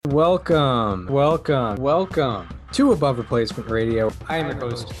welcome to Above Replacement Radio. I am your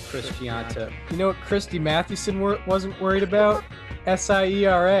host, Chris Gianta. You know what Christy Mathewson wasn't worried about?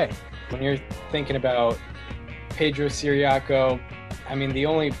 SIERA. When you're thinking about Pedro Ciriaco, I mean, the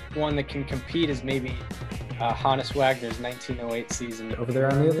only one that can compete is maybe Hannes Wagner's 1908 season. Over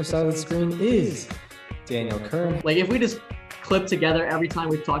there on the other side of the screen is Daniel Curran. Like, if we just clip together every time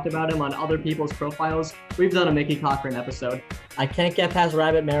we've talked about him on other people's profiles, we've done a Mickey Cochran episode. I can't get past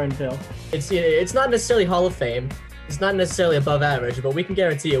Rabbit Marinville. It's not necessarily Hall of Fame. It's not necessarily above average, but we can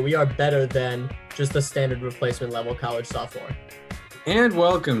guarantee you we are better than just the standard replacement level college sophomore. And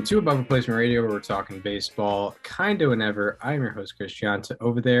welcome to Above Replacement Radio, where we're talking baseball kind of whenever. I'm your host, Chris Gianta.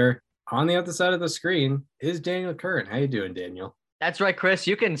 Over there on the other side of the screen is Daniel Curran. How you doing, Daniel? That's right, Chris.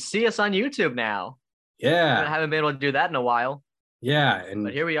 You can see us on YouTube now. Yeah. I haven't been able to do that in a while. Yeah.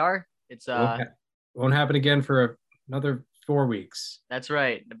 But here we are. It's won't happen again for another 4 weeks. That's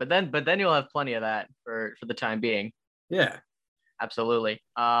right. But then you'll have plenty of that for the time being. Yeah. Absolutely.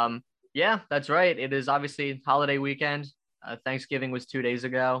 Yeah, that's right. It is obviously holiday weekend. Thanksgiving was 2 days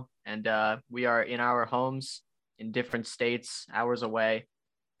ago, and we are in our homes in different states, hours away.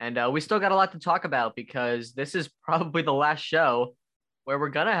 And we still got a lot to talk about because this is probably the last show where we're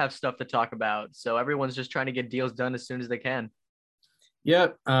going to have stuff to talk about. So everyone's just trying to get deals done as soon as they can.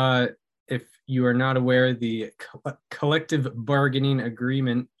 Yep. If you are not aware, the collective bargaining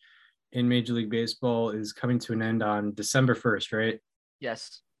agreement in Major League Baseball is coming to an end on December 1st, right?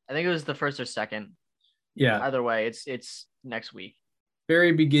 Yes. I think it was the 1st or 2nd. Yeah. Either way, it's next week.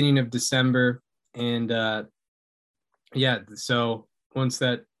 Very beginning of December. And so once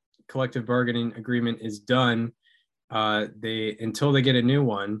that collective bargaining agreement is done, until they get a new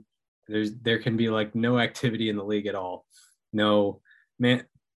one, there can be like no activity in the league at all. No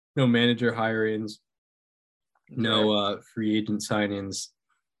manager hirings, no free agent signings,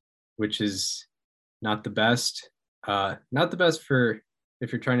 which is not the best. Not the best for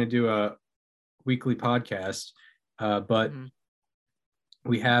if you're trying to do a weekly podcast, but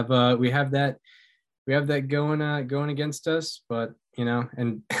we have that going against us. But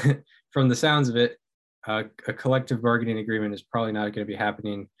and from the sounds of it, a collective bargaining agreement is probably not going to be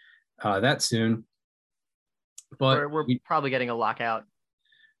happening that soon. But we're probably getting a lockout.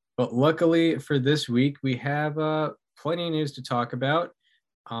 But luckily for this week, we have plenty of news to talk about.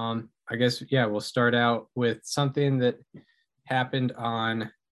 I guess, we'll start out with something that happened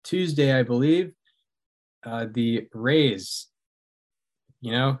on Tuesday, I believe. The Rays,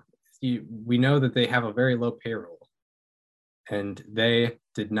 we know that they have a very low payroll, and they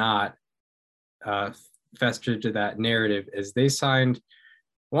did not fester to that narrative as they signed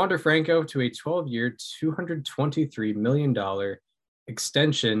Wander Franco to a 12-year, $223 million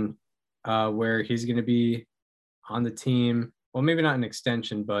extension, where he's going to be on the team. Well, maybe not an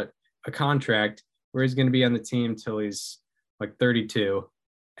extension, but a contract where he's going to be on the team till he's like 32.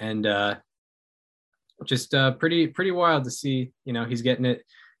 And just pretty wild to see, he's getting it.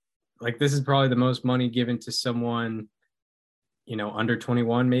 Like, this is probably the most money given to someone, under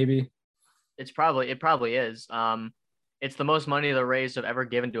 21, maybe. It probably is. It's the most money the Rays have ever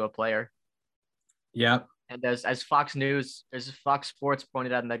given to a player. Yep. And as Fox Sports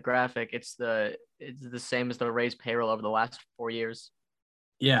pointed out in that graphic, it's the same as the Rays payroll over the last 4 years.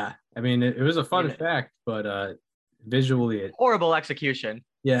 Yeah. I mean, it was a fun fact, but visually horrible execution.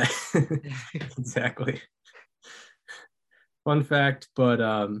 Yeah, exactly. Fun fact, but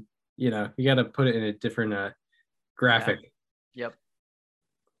you got to put it in a different graphic. Yeah.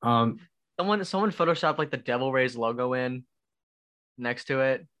 Yep. Someone photoshopped like the Devil Rays logo in next to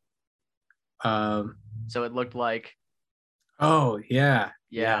it. So it looked like. Oh yeah.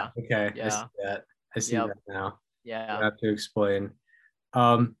 Yeah. Okay. Yeah. I see that now. Yeah. I have to explain.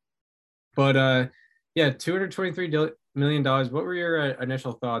 But $223 million. What were your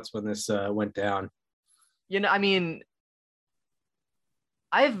initial thoughts when this went down? I mean,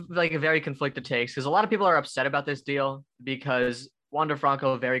 I have like a very conflicted takes because a lot of people are upset about this deal because Wander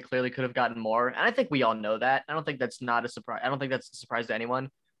Franco very clearly could have gotten more. And I think we all know that. I don't think that's not a surprise. I don't think that's a surprise to anyone.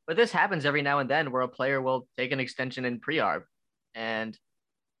 But this happens every now and then where a player will take an extension in pre-arb. And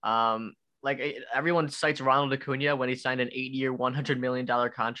everyone cites Ronald Acuna when he signed an 8-year, $100 million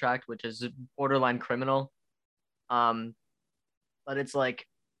contract, which is borderline criminal. But it's like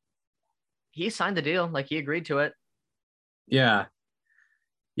he signed the deal, like he agreed to it. Yeah.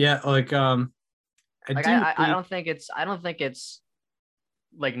 Yeah, like I don't think it's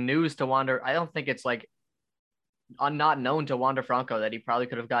like news to Wander. I don't think it's like not known to Wander Franco that he probably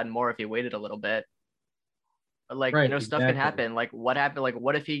could have gotten more if he waited a little bit. But like, stuff can happen. Like what happened? Like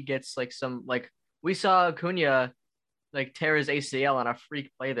what if he gets like some, like we saw Acuna like tear his ACL on a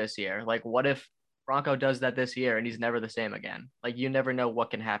freak play this year? Like, what if Bronco does that this year and he's never the same again? Like, you never know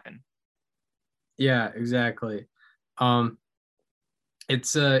what can happen. Yeah, exactly. Um,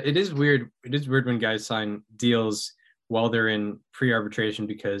 it is weird. It is weird when guys sign deals while they're in pre-arbitration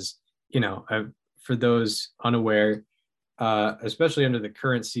because, for those unaware, especially under the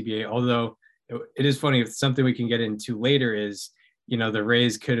current CBA, although it is funny, something we can get into later is, the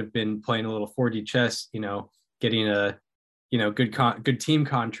Rays could have been playing a little 4D chess, getting a, good team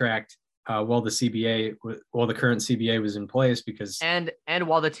contract while the current CBA was in place because and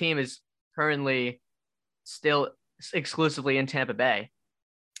while the team is currently still exclusively in Tampa Bay.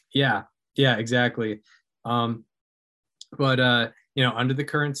 Yeah, exactly. But under the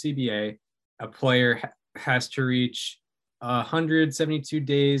current CBA, a player has to reach 172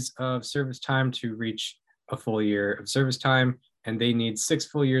 days of service time to reach a full year of service time, and they need 6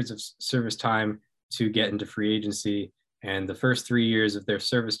 full years of service time to get into free agency. And the first 3 years of their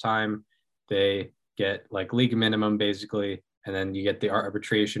service time, they get like league minimum basically, and then you get the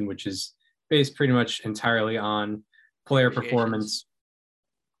arbitration, which is based pretty much entirely on player performance.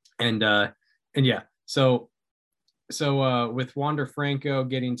 And yeah, so with Wander Franco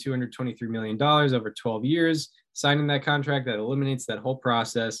getting $223 million over 12 years, signing that contract, that eliminates that whole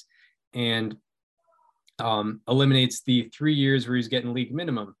process and eliminates the 3 years where he's getting league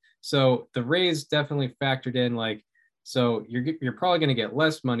minimum. So the Rays definitely factored in like, so you're probably going to get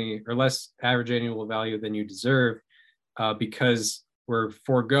less money or less average annual value than you deserve because we're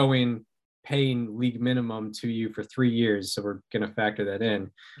foregoing paying league minimum to you for 3 years. So we're going to factor that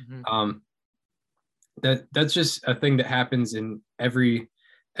in. Mm-hmm. That's just a thing that happens in every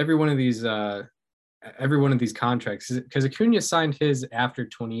one of these contracts because Acuna signed his after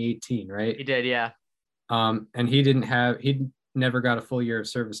 2018, right? He did, yeah. And he never got a full year of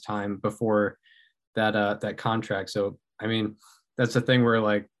service time before that contract. So I mean, that's the thing where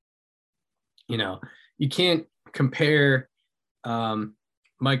like, you can't compare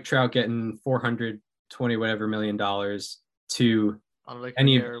Mike Trout getting $420 whatever million to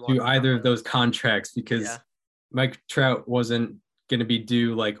either of those contracts because Mike Trout wasn't going to be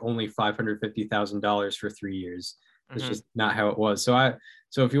due like only $550,000 for 3 years. It's just not how it was. So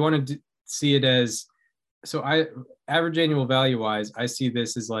if you want to see it as, average annual value wise, I see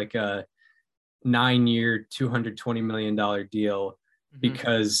this as like a 9-year, $220 million deal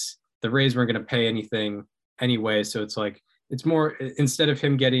because the Rays weren't going to pay anything anyway. So it's like, it's more, instead of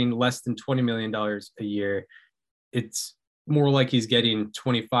him getting less than $20 million a year, it's more like he's getting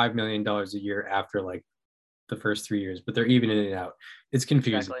 $25 million a year after like the first 3 years, but they're evening it out. It's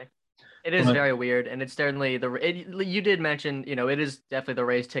confusing. Exactly. It is very weird, and it's certainly you did mention, it is definitely the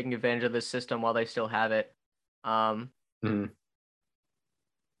Rays taking advantage of this system while they still have it.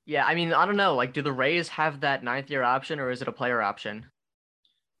 Yeah, I mean, I don't know. Like, do the Rays have that 9th year option, or is it a player option?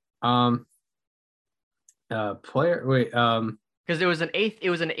 Because it was an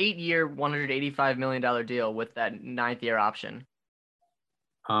 8-year, $185 million deal with that 9th year option.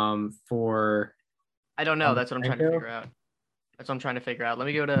 For I don't know. That's what I'm trying to figure out. Let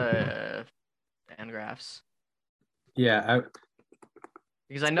me go to Fangraphs. Yeah,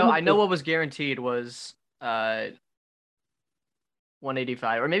 because I know what was guaranteed was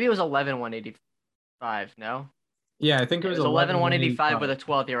 185, or maybe it was 185. No. Yeah, I think it was 185 with a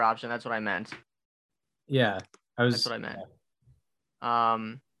 12th year option. That's what I meant. Yeah, that's what I meant.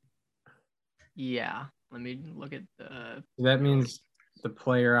 Yeah. Let me look at the. That means the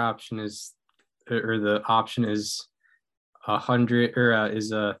player option is, or the option is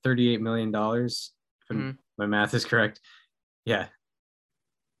 $38 million. If my math is correct. Yeah.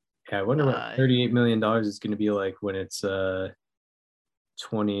 Yeah, I wonder what $38 million is going to be like when it's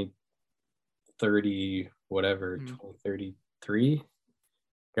 2030 whatever, 2033.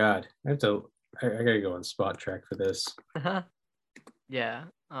 God, I gotta go on Spot Track for this. Yeah.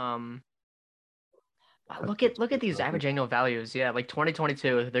 Look at these average annual values. Yeah, like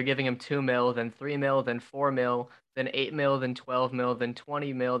 2022, they're giving him 2 mil, then 3 mil, then 4 mil, then 8 mil, then 12 mil, then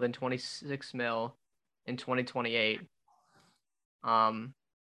 20 mil, then 26 mil in 2028. I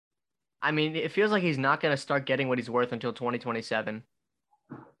mean, it feels like he's not gonna start getting what he's worth until 2027.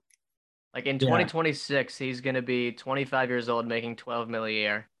 Like in 2026, he's gonna be 25 years old, making 12 mil a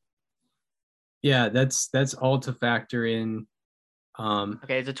year. Yeah, that's all to factor in.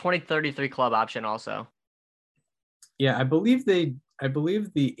 Okay, it's a 2033 club option also. Yeah, I believe the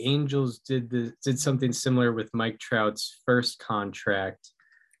Angels did something similar with Mike Trout's first contract.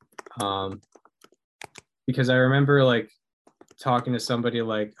 Because I remember like talking to somebody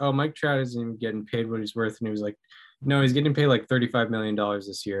like, oh, Mike Trout isn't even getting paid what he's worth, and he was like, no, he's getting paid like $35 million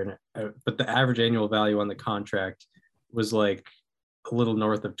this year, and but the average annual value on the contract was like a little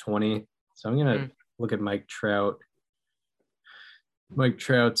north of 20. So I'm gonna Mhm. look at Mike Trout. Mike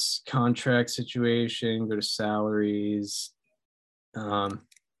Trout's contract situation. Go to salaries.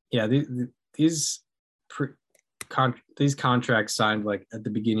 Yeah, these pre, these contracts signed like at the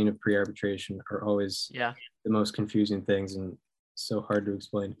beginning of pre-arbitration are always Yeah. the most confusing things and so hard to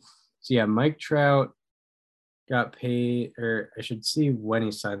explain. So yeah, Mike Trout got paid, or I should see when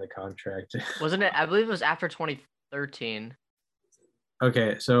he signed the contract. Wasn't it? I believe it was after 2013.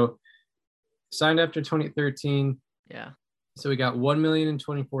 Okay, so signed after 2013. Yeah. So we got 1 million in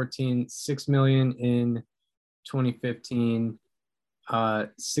 2014, 6 million in 2015,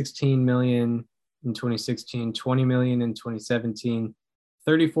 16 million in 2016, 20 million in 2017,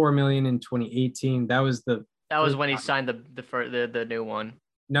 34 million in 2018. That was the That was first when he time. signed the new one.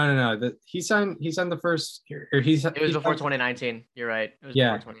 No. He signed the first, or he's It was he before signed- 2019. You're right. It was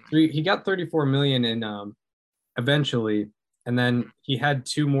yeah. before 2019. So he got 34 million in eventually, and then he had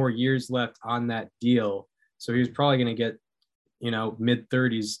 2 more years left on that deal. So he was probably going to get, mid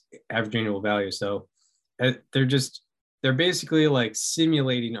 30s average annual value. So they're basically like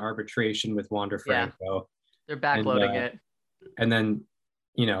simulating arbitration with Wander Yeah. Franco. They're backloading it. And then,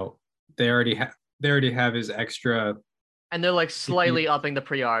 they already have his extra. And they're like slightly upping the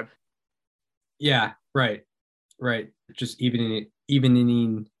pre-arb. Yeah, right. Just evening.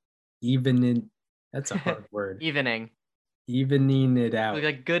 That's a hard word. Evening. Evening it out.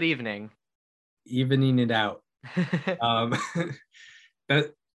 Like good evening. Evening it out.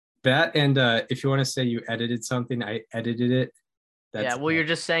 That and if you want to say you edited something, I edited it. Yeah, well, you're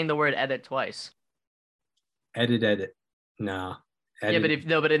just saying the word edit twice. edit. No. Yeah,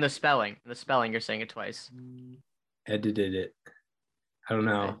 but in the spelling you're saying it twice. Edited it. I don't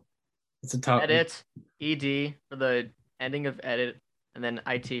know. Okay. It's a tough. Edit, ed for the ending of edit, and then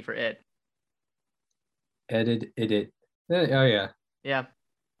it for it. Edit it. Oh yeah. Yeah.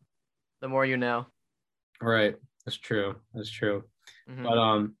 The more you know. All right. That's true. Mhm.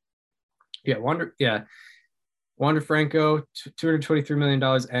 But yeah, Wander Franco, $223 million,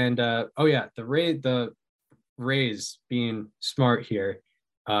 and the Rays being smart here.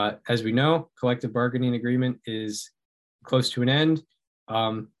 As we know, collective bargaining agreement is close to an end.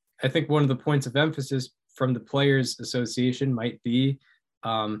 I think one of the points of emphasis from the Players Association might be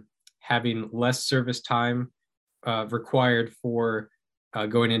having less service time required for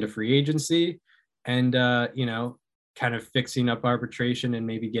going into free agency, and kind of fixing up arbitration and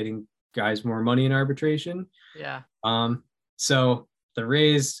maybe getting guys more money in arbitration. Yeah. So the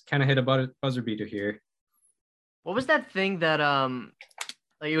Rays kind of hit a buzzer beater here. What was that thing that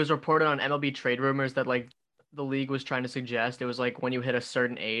like it was reported on MLB Trade Rumors that like the league was trying to suggest? It was like when you hit a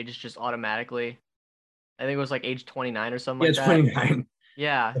certain age, just automatically. I think it was like age 29 or something like that. 29.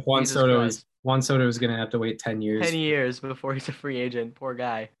 Yeah. Juan Jesus Soto Christ. was going to have to wait 10 years. 10 years before he's a free agent. Poor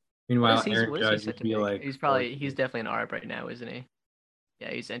guy. Meanwhile, What is Aaron he Judge set would to be make? like He's definitely an ARB right now, isn't he?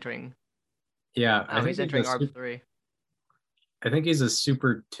 Yeah, he's entering. Yeah, Oh, he's entering ARB 3. I think he's a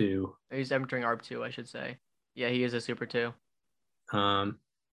Super 2. He's entering ARB 2, I should say. Yeah, he is a Super 2.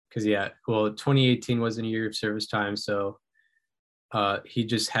 Because 2018 wasn't a year of service time, so he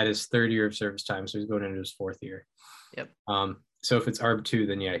just had his third year of service time, so he's going into his fourth year. Yep. So if it's ARB 2,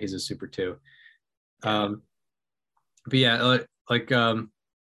 then yeah, he's a Super 2. Yeah. But yeah,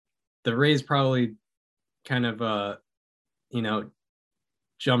 the Rays probably kind of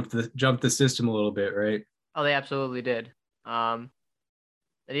jumped the system a little bit, right? Oh, they absolutely did. But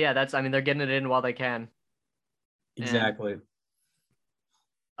yeah, they're getting it in while they can. Exactly.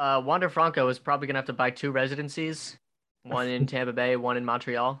 Wander Franco is probably gonna have to buy 2 residencies, one in Tampa Bay, one in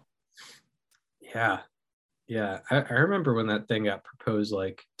Montreal. Yeah. I remember when that thing got proposed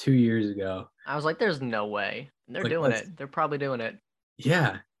like 2 years ago. I was like, "There's no way." And they're Like, doing it. They're probably doing it.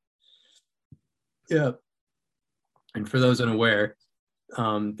 Yeah. And for those unaware,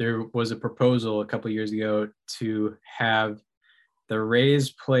 there was a proposal a couple of years ago to have the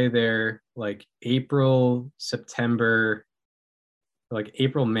Rays play their like April,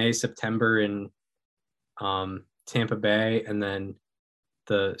 May, September in Tampa Bay, and then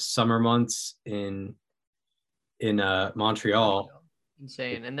the summer months in Montreal.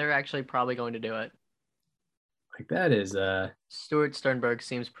 Insane. And they're actually probably going to do it. Like that is Stuart Sternberg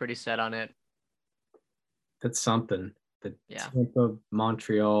seems pretty set on it. that's something. The Yeah. Tampa,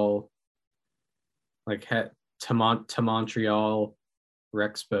 Montreal, like to Montreal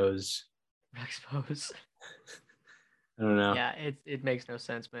Rexpos. Expose. I don't know. Yeah, it makes no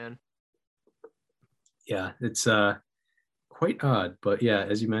sense, man. Yeah, it's quite odd, but yeah,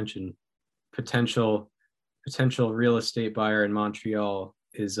 as you mentioned, potential real estate buyer in Montreal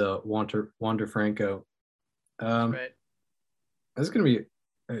is Wander Franco. Right. That's gonna be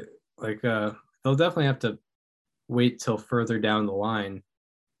like they'll definitely have to wait till further down the line,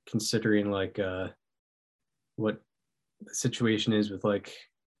 considering like what the situation is with like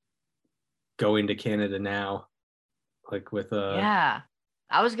going to Canada now, like with Yeah.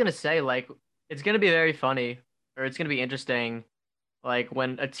 I was gonna say, like, it's gonna be very funny, or it's gonna be interesting, like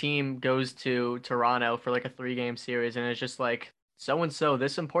when a team goes to Toronto for like a 3-game series and it's just like so and so,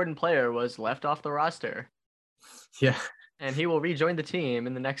 this important player was left off the roster yeah. and he will rejoin the team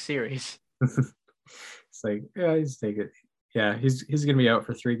in the next series. It's like, yeah, he's taking yeah, he's gonna be out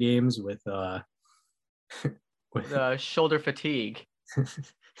for 3 games with with The shoulder fatigue.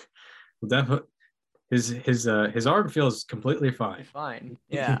 definitely his arm feels completely fine. Fine.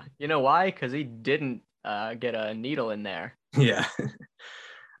 Yeah. You know why? Because he didn't get a needle in there. Yeah.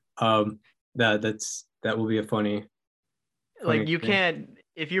 um that will be a funny Like you thing. can't,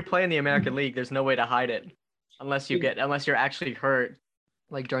 if you play in the American League, there's no way to hide it unless you're actually hurt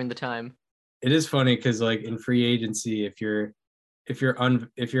like during the time. It is funny because like in free agency, if you're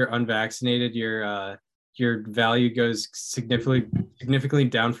unvaccinated, your value goes significantly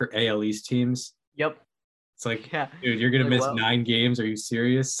down for AL East teams. Yep. It's like, Yeah. dude, you're gonna Like, miss well- 9 games. Are you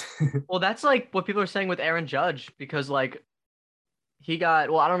serious? Well, that's like what people are saying with Aaron Judge because like he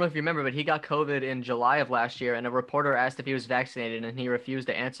got, well, I don't know if you remember, but he got COVID in July of last year and a reporter asked if he was vaccinated and he refused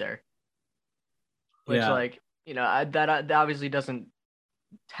to answer. Which Yeah. like, that obviously doesn't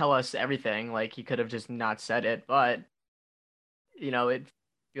tell us everything. Like he could have just not said it, but it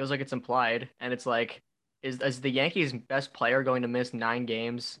feels like it's implied and it's like is the Yankees' best player going to miss 9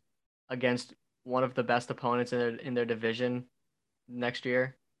 games against one of the best opponents in their division next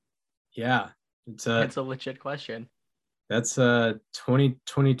year? Yeah. It's a legit question. that's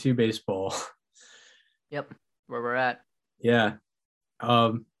 2022 baseball. Yep, where we're at. Yeah.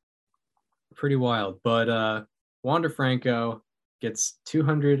 Pretty wild. But Wander Franco gets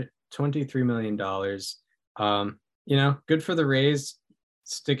 $223 million. Good for the Rays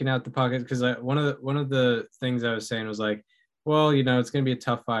sticking out the pocket because one of the things I was saying was like, well, it's going to be a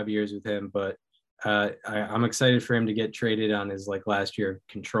tough 5 years with him, but I'm excited for him to get traded on his like last year of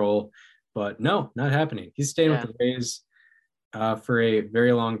control. But no, not happening. He's staying with the Rays for a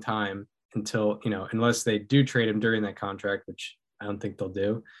very long time until, unless they do trade him during that contract, which I don't think they'll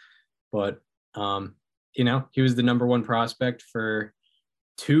do. But, he was the number one prospect for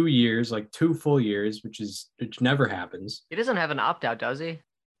 2 years, like 2 full years, which never happens. He doesn't have an opt-out, does he?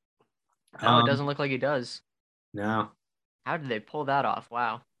 No, it doesn't look like he does. No. How did they pull that off?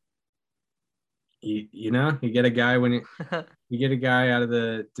 Wow. You get a guy you get a guy out of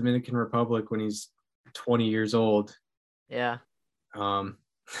the Dominican Republic when he's 20 years old. Yeah. And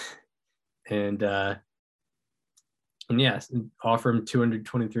yes, offer him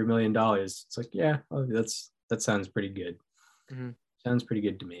 $223 million. It's like, yeah, that sounds pretty good. Mm-hmm. Sounds pretty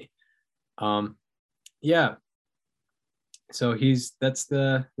good to me. Yeah. So that's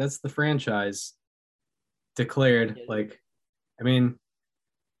the franchise declared. Like, I mean,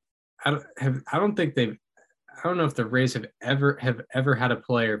 I don't know if the Rays have ever had a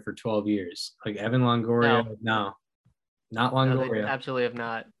player for 12 years. Like Evan Longoria. No, not Longoria. No, they absolutely have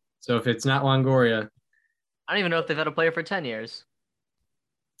not. So if it's not Longoria, I don't even know if they've had a player for 10 years.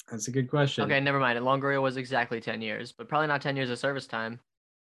 That's a good question. Okay, never mind. Longoria was exactly 10 years, but probably not 10 years of service time.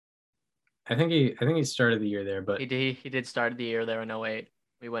 I think he started the year there, but he did start the year there in 08.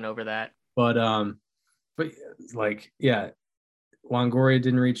 We went over that. But like, yeah, Longoria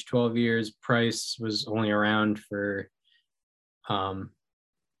didn't reach 12 years. Price was only around for 7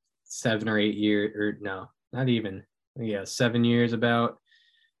 or 8 years, or no, not even. Yeah, 7 years about.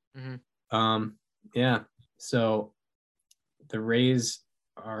 Mm-hmm. Yeah. So the Rays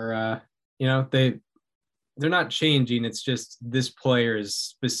are they're not changing. It's just this player is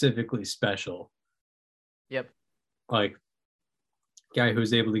specifically special. Yep. Like guy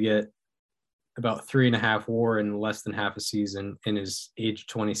who's able to get about 3.5 WAR in less than half a season in his age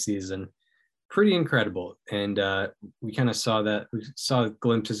 20 season. Pretty incredible. And we kind of saw that. We saw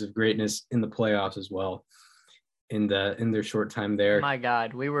glimpses of greatness in the playoffs as well in their short time there. My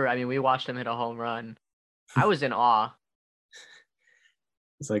God, we watched him hit a home run. I was in awe.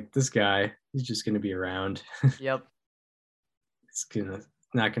 It's like, this guy, he's just going to be around. Yep. It's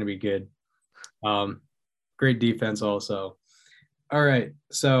not going to be good. Great defense also. All right.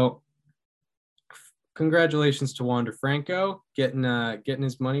 So congratulations to Wander Franco getting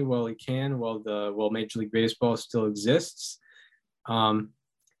his money while he can, while Major League Baseball still exists. Now,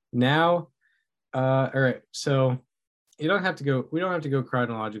 all right. So we don't have to go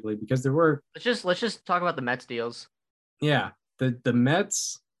chronologically because there were. Let's just talk about the Mets deals. Yeah. The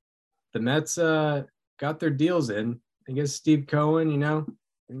Mets got their deals in. I guess Steve Cohen,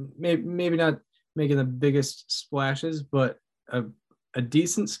 maybe not making the biggest splashes, but a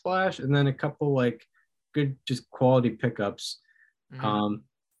decent splash, and then a couple like good, just quality pickups. Mhm.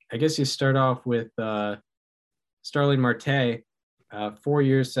 I guess you start off with Starling Marte, 4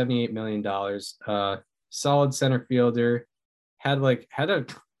 years, $78 million. Solid center fielder. Had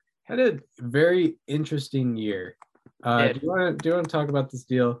a very interesting year. Do Did. you want to talk about this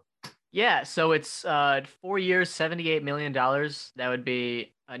deal? Yeah, so it's 4 years, $78 million. That would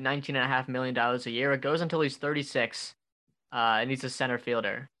be $19.5 million a year. It goes until he's 36, and he's a center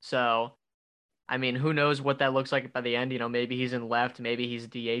fielder. So, I mean, who knows what that looks like by the end? Maybe he's in left, maybe he's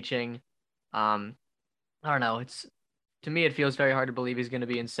DHing. Um, I don't know. To me, it feels very hard to believe he's going to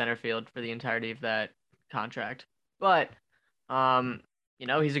be in center field for the entirety of that contract. But, um,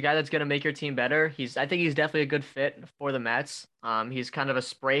 he's a guy that's going to make your team better. I think he's definitely a good fit for the Mets. He's kind of a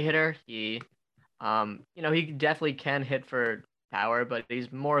spray hitter. He definitely can hit for power, but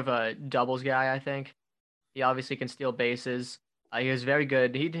he's more of a doubles guy, I think. He obviously can steal bases. He was very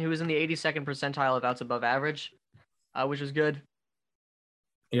good. He was in the 82nd percentile of outs above average, which is good.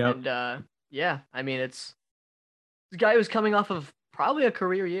 Yep. And yeah, I mean, it's this guy was coming off of probably a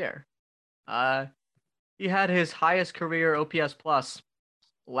career year. He had his highest career OPS plus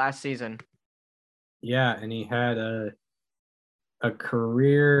last season. Yeah, and he had a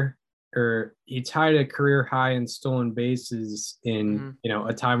career, or he tied a career high in stolen bases in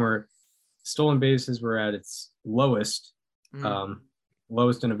a time where stolen bases were at its lowest,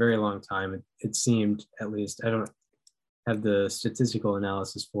 lowest in a very long time. It seemed, at least. I don't have the statistical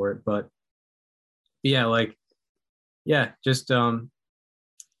analysis for it, but just a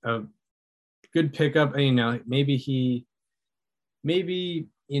good pickup. He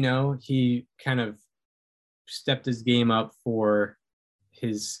kind of stepped his game up for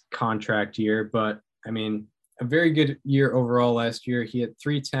his contract year, but I mean, a very good year overall last year. He had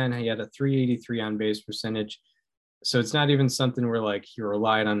 310, he had a 383 on base percentage. So it's not even something where like he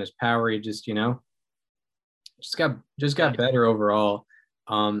relied on his power. He just got better overall,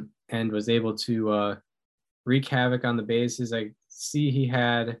 and was able to wreak havoc on the bases. I see he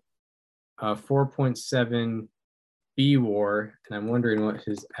had a 4.7 B WAR, and I'm wondering what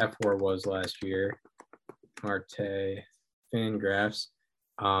his F WAR was last year. Marte Fangraphs,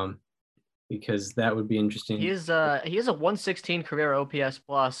 because that would be interesting. He has a 116 career OPS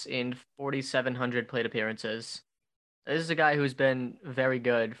plus in 4,700 plate appearances. This is a guy who's been very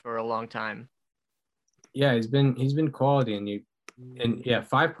good for a long time. Yeah, he's been quality, and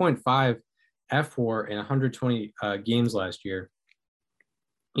 5.5 F WAR in 120 games last year.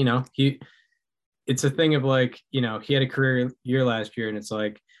 It's a thing of like, he had a career year last year, and it's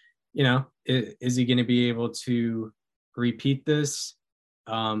like, is he going to be able to repeat this?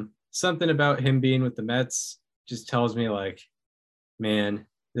 Something about him being with the Mets just tells me like, man,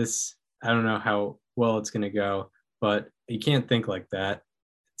 I don't know how well it's going to go, but you can't think like that.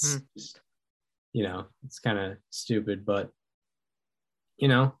 It's just, it's kind of stupid, but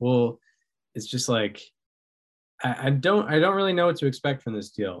it's just like, I don't really know what to expect from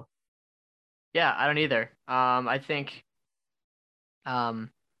this deal. Yeah, I don't either. I think the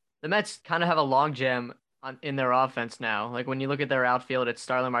Mets kind of have a log jam in their offense now. Like when you look at their outfield, it's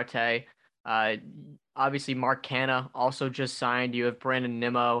Starlin Marte. Obviously Mark Canha also just signed. You have Brandon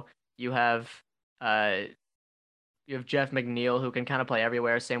Nimmo. You have Jeff McNeil, who can kind of play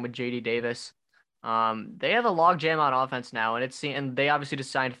everywhere. Same with JD Davis. They have a log jam on offense now, and they obviously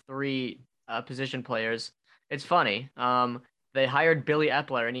just signed 3 position players. It's funny. They hired Billy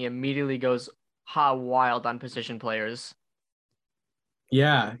Epler, and he immediately goes wild on position players.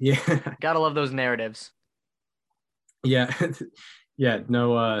 Yeah. Gotta love those narratives. Yeah.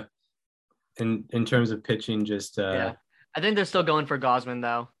 No. In terms of pitching, just I think they're still going for Gausman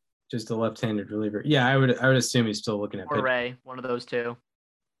though. Just a left-handed reliever. Yeah, I would assume he's still looking at or Ray, one of those two.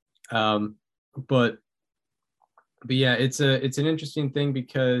 But yeah, it's an interesting thing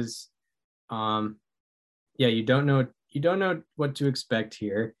because, you don't know what to expect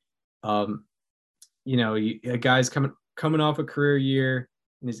here. A guy's coming off a career year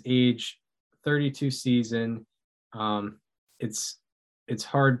in his age 32 season. It's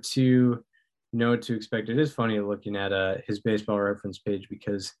hard to know what to expect. It is funny looking at his baseball reference page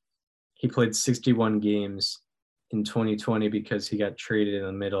because he played 61 games in 2020 because he got traded in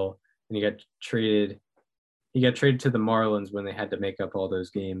the middle, and he got traded to the Marlins when they had to make up all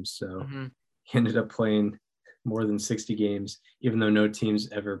those games. So he ended up playing more than 60 games, even though no teams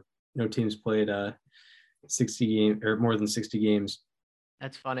played 60 games or more than 60 games.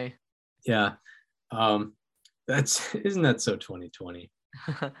 That's funny. Yeah. Isn't that so 2020?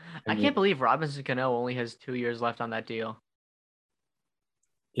 I mean, can't believe Robinson Cano only has 2 years left on that deal.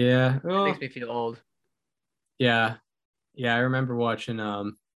 yeah, That makes well, me feel old. yeah, yeah. I remember watching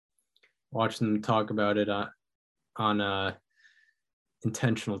them talk about it on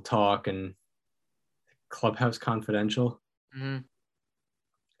intentional talk and Clubhouse Confidential. Hmm.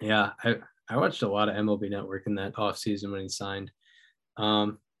 Yeah, I watched a lot of MLB Network in that off season when he signed.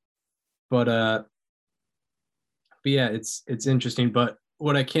 Um, but but yeah, it's interesting. But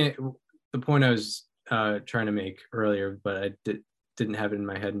what I can't, the point I was trying to make earlier, but didn't have it in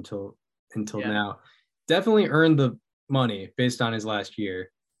my head until Yeah. now. Definitely earned the money based on his last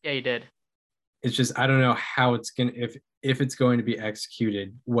year. Yeah, you did. It's just I don't know how it's gonna if it's going to be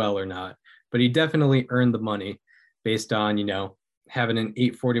executed well or not. But he definitely earned the money based on having an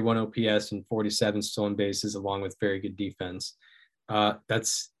 841 OPS and 47 stolen bases along with very good defense.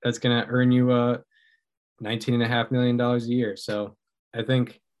 That's gonna earn you $19.5 million a year. So I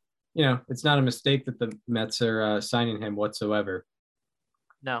think it's not a mistake that the Mets are signing him whatsoever.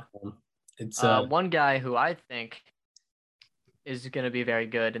 No. It's One guy who I think is going to be very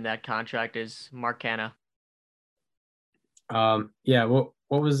good in that contract is Mark Canha. Yeah. What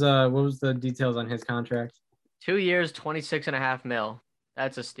was the details on his contract? 2 years, 26.5 mil.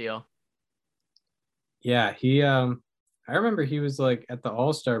 That's a steal. Yeah, I remember he was like at the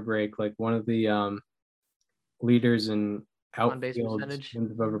All-Star break, like one of the leaders in On base outfield percentage.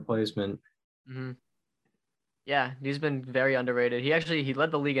 wins above replacement. Hmm. Yeah, he's been very underrated. He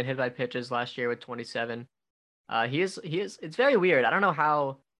led the league in hit by pitches last year with 27. He is. It's very weird. I don't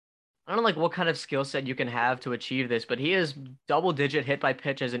know like what kind of skill set you can have to achieve this, but he is double digit hit by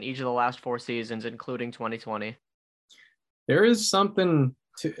pitches in each of the last 4 seasons, including 2020. There is something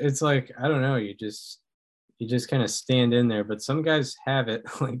to it's like I don't know, you just kind of stand in there, but some guys have it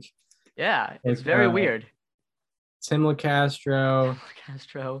like Yeah, like it's very weird. Tim LaCastro,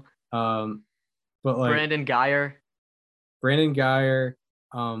 Castro, um, but like Brandon Geyer, Brandon Geyer,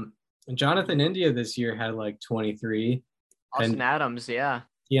 Jonathan India this year had like 23, Austin and Adams. Yeah,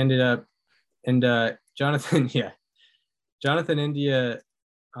 he ended up and Jonathan, yeah, Jonathan India,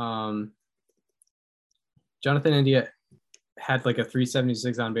 um, Jonathan India had like a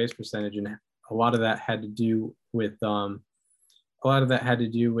 376 on base percentage, and a lot of that had to do with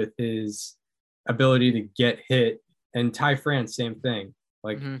his ability to get hit. And Ty France, same thing.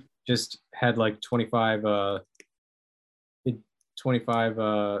 Like hmm just had like 25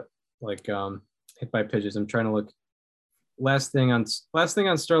 like hit by pitches. I'm trying to look last thing on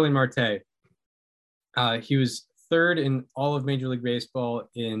Starling Marte. He was third in all of Major League Baseball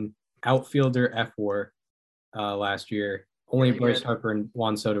in outfielder FWAR last year. Only Really Bryce good. Harper and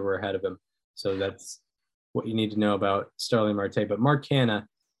Juan Soto were ahead of him. So that's what you need to know about Starling Marte. But Mark Canha,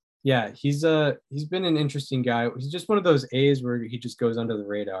 yeah, he's been an interesting guy. He's just one of those A's where he just goes under the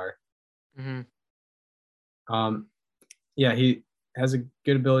radar. hmm Um, yeah, he has a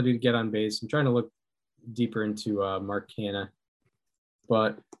good ability to get on base. I'm trying to look deeper into Mark Canha,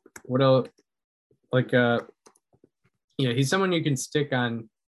 but what else? Like, yeah, he's someone you can stick on,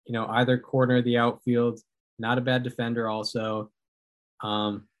 either corner of the outfield. Not a bad defender, also,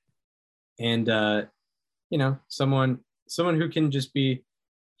 and someone who can just be.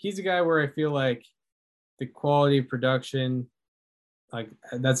 He's a guy where I feel like the quality of production, like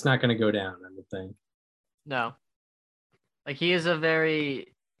that's not going to go down. I would think. No, like he is a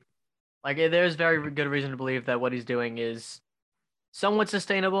very there's very good reason to believe that what he's doing is somewhat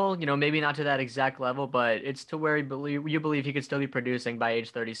sustainable. Maybe not to that exact level, but it's to where you believe he could still be producing by age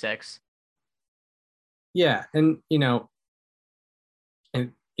 36. Yeah, and the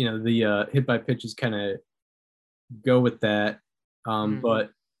hit by pitches kind of go with that. Mhm.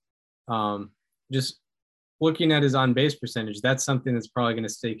 But just looking at his on base percentage, that's something that's probably going to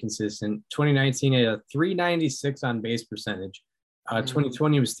stay consistent. 2019 had a 396 on base percentage. Mhm.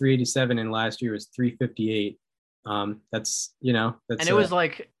 2020 was 387, and last year was 358. That's And it was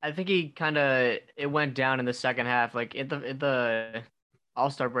like I think it went down in the second half. Like in the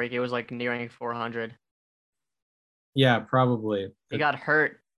All-Star break, it was like nearing 400. yeah, probably. He got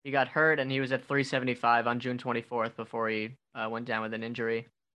hurt. And he was at 375 on June 24th before he went down with an injury.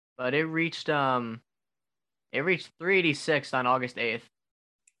 But it reached 386 on August 8th.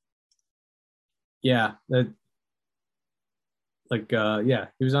 Yeah, that yeah,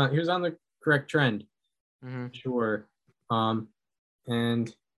 he was on the correct trend. Mm-hmm. Sure.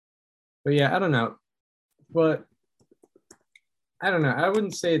 And but yeah, I don't know. But I don't know. I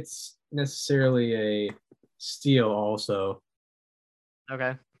wouldn't say it's necessarily a steal also.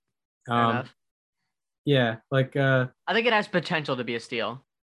 Okay, fair Um enough. yeah, like I think it has potential to be a steal.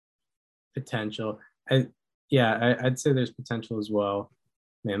 potential. I yeah, I'd say there's potential as well.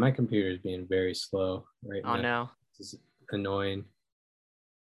 Man, my computer is being very slow right Oh now. no. This is annoying.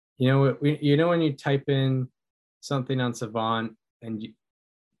 You know when you type in something on Savant and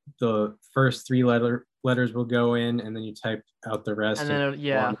the first three letters will go in, and then you type out the rest, And then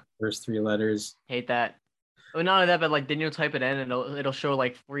the first three letters. hate that. Oh, not only that, but like then you'll type it in and it'll show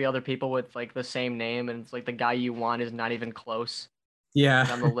like 3 other people with like the same name, and it's like the guy you want is not even close. Yeah.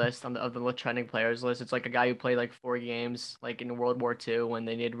 Like on the list of the trending players list, it's like a guy who played like 4 games like in World War II when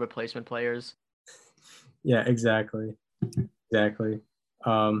they needed replacement players. Yeah, exactly. I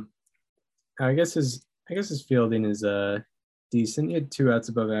guess his fielding is decent. He had 2 outs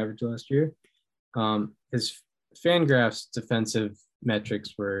above average last year. His Fangraphs defensive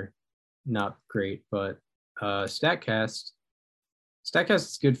metrics were not great, but Statcast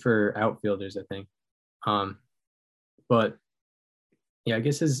is good for outfielders, I think. But yeah, I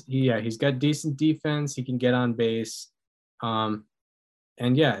guess he's got decent defense. He can get on base. And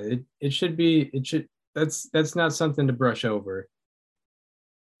yeah, that's not something to brush over.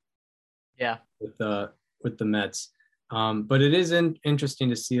 Yeah. With the Mets. But it is interesting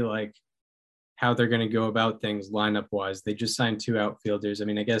to see like how they're going to go about things lineup wise. They just signed 2 outfielders. I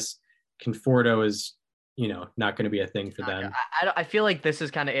mean, I guess Conforto is, not going to be a thing for them. I feel like this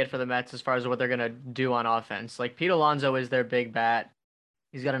is kind of it for the Mets as far as what they're going to do on offense. Like Pete Alonso is their big bat.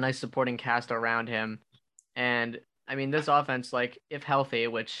 He's got a nice supporting cast around him. And I mean, this offense, like if healthy,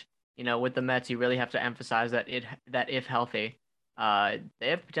 which, with the Mets, you really have to emphasize that if healthy, they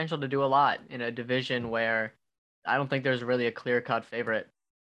have potential to do a lot in a division where I don't think there's really a clear-cut favorite.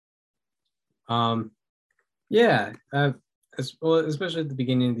 Yeah, especially at the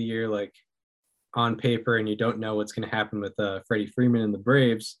beginning of the year, like on paper, and you don't know what's going to happen with Freddie Freeman and the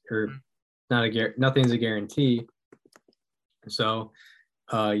Braves, or nothing's a guarantee. So,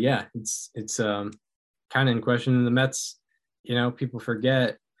 yeah, it's kind of in question. And the Mets, people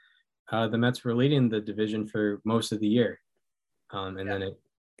forget the Mets were leading the division for most of the year, and then it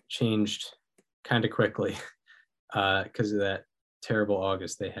changed kind of quickly because of that terrible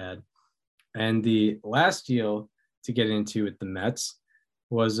August they had. And the last deal to get into with the Mets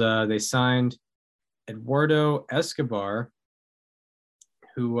was they signed Eduardo Escobar,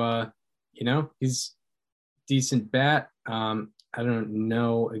 who, he's decent bat. I don't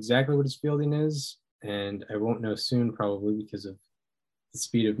know exactly what his fielding is, and I won't know soon probably because of the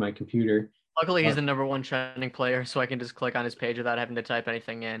speed of my computer. Luckily, he's the #1 trending player, so I can just click on his page without having to type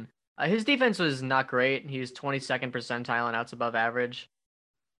anything in. His defense was not great. He's 22nd percentile and outs above average.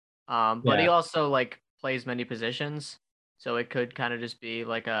 But he also like plays many positions, so it could kind of just be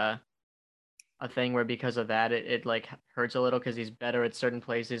like a thing where because of that it like hurts a little because he's better at certain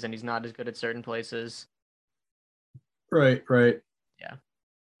places and he's not as good at certain places. Right.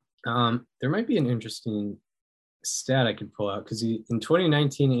 Yeah. There might be an interesting stat I could pull out because in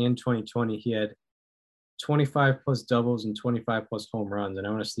 2019 and 2020 he had 25 plus doubles and 25 plus home runs, and I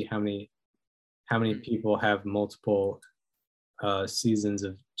want to see how many people have multiple seasons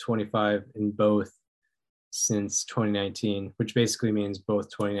of 25 in both since 2019, which basically means both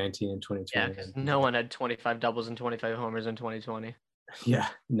 2019 and 2020. Yeah, because no one had 25 doubles and 25 homers in 2020. Yeah,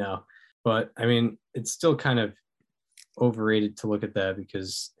 no. But, I mean, it's still kind of overrated to look at that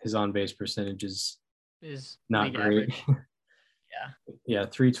because his on-base percentage is not great. Yeah,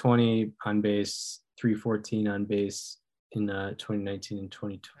 320 on base, 314 on base in 2019 and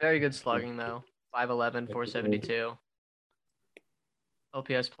 2020. Very good slugging, though. 5'11", 472.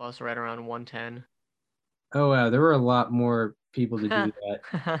 OPS plus right around 110. Oh, wow. There were a lot more people to do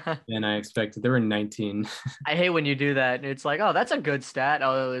that than I expected. There were 19. I hate when you do that. It's like, oh, that's a good stat.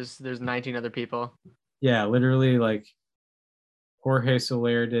 Oh, there's 19 other people. Yeah, literally, like, Jorge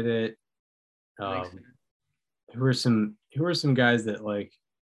Soler did it. Who are some guys that, like,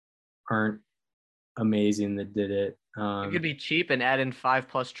 aren't amazing that did it? You could be cheap and add in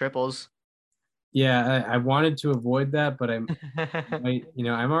 5+ triples. Yeah, I wanted to avoid that, but I'm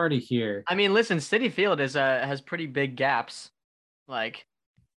already here. I mean, listen, Citi Field has pretty big gaps. Like,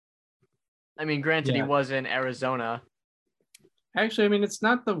 I mean, granted, he was in Arizona. Actually, I mean, it's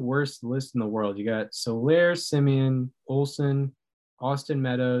not the worst list in the world. You got Soler, Simeon, Olson, Austin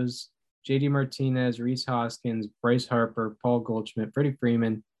Meadows, JD Martinez, Rhys Hoskins, Bryce Harper, Paul Goldschmidt, Freddie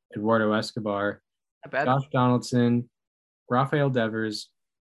Freeman, Eduardo Escobar, Josh Donaldson, Rafael Devers,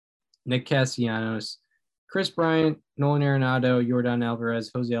 Nick Castellanos, Chris Bryant, Nolan Arenado, Yordan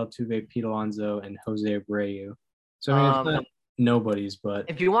Alvarez, Jose Altuve, Pete Alonso, and Jose Abreu. So I mean, it's not nobody's, but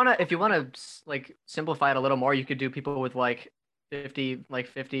if you wanna like simplify it a little more, you could do people with like 50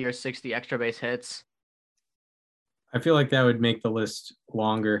 or 60 extra base hits. I feel like that would make the list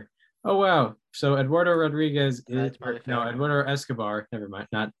longer. Oh wow. So Eduardo Rodriguez is That's probably no, fair. Eduardo Escobar, never mind,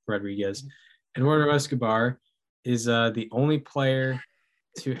 not Rodriguez. Eduardo Escobar is the only player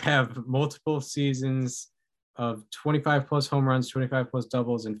to have multiple seasons of 25 plus home runs, 25 plus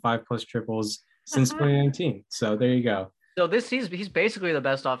doubles, and 5 plus triples since 2019. So there you go. So he's basically the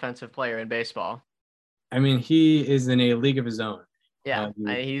best offensive player in baseball. I mean, he is in a league of his own. Yeah,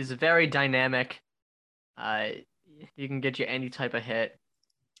 Uh, he's very dynamic. Uh, he can get you any type of hit.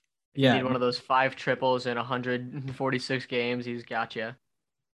 If you yeah, need one of those 5 triples in 146 games, he's got you.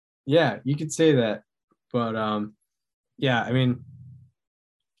 yeah, you could say that. But yeah, I mean,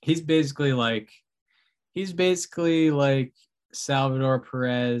 he's basically like he's basically like Salvador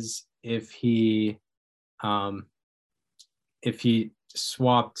Perez um if he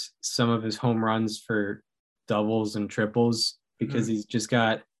swapped some of his home runs for doubles and triples because he's just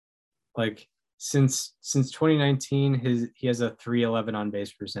got like since 2019 he has a 311 on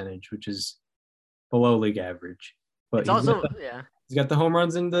base percentage, which is below league average. But It's also, yeah. he's got the home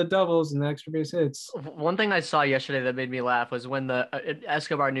runs and the doubles and the extra base hits. One thing I saw yesterday that made me laugh was when the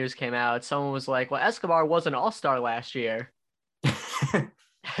Escobar news came out. Someone was like, "Well, Escobar was an all-star last year," and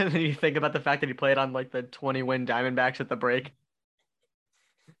then you think about the fact that he played on like the 20-win Diamondbacks at the break.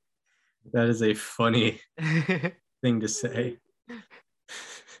 That is a funny thing to say.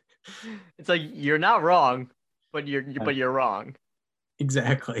 It's like you're not wrong, but you're wrong.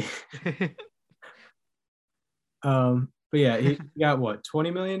 Exactly. But yeah, he got what,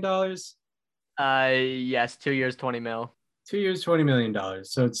 $20 million? Yes, 2 years, 20 mil. 2 years, $20 million.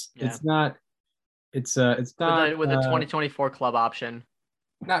 So it's not it's not With a 2024 club option.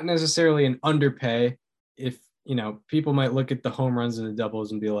 not necessarily an underpay. If people might look at the home runs and the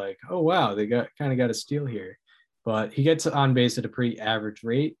doubles and be like, oh wow, they got a steal here. But he gets on base at a pretty average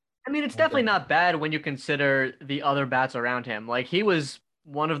rate. I mean, it's definitely not bad when you consider the other bats around him. Like, he was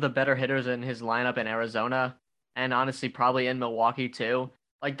one of the better hitters in his lineup in Arizona, and honestly, probably in Milwaukee too.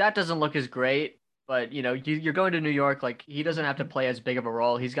 Like, that doesn't look as great, but you're going to New York. Like, he doesn't have to play as big of a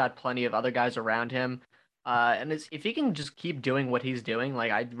role. He's got plenty of other guys around him. And if he can just keep doing what he's doing,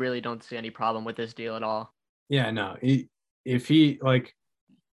 like, I really don't see any problem with this deal at all. Yeah, no. If he like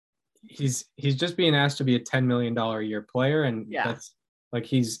he's just being asked to be a $10 million a year player, and that's like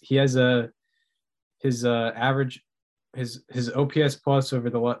he has his average his OPS plus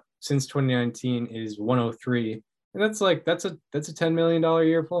over since 2019 is 103, and that's a $10 million a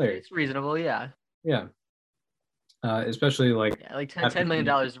year player. It's reasonable, yeah. Yeah. Especially like $10 million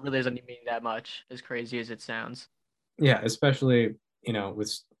really doesn't mean that much, as crazy as it sounds. Yeah, especially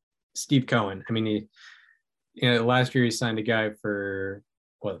with Steve Cohen. I mean, last year he signed a guy for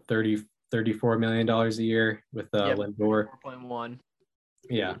what, $34 million a year with Lindor. 4.1.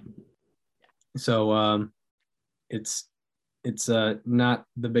 Yeah. So it's not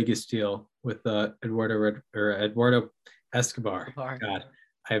the biggest deal with Eduardo Escobar. God,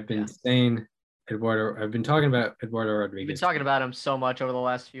 I've been saying Eduardo. I've been talking about Eduardo Rodriguez. You've been talking about him so much over the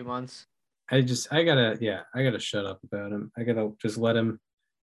last few months. I gotta shut up about him. I gotta just let him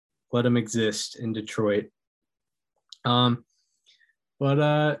exist in Detroit. But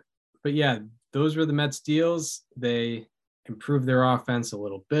yeah, those were the Mets deals. They improved their offense a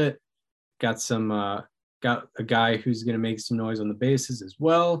little bit. Got a guy who's gonna make some noise on the bases as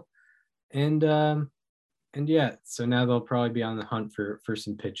well. And yeah, so now they'll probably be on the hunt for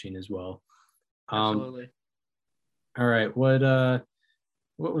some pitching as well. Absolutely. All right. What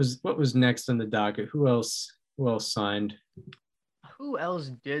was next on the docket? Who else signed? Who else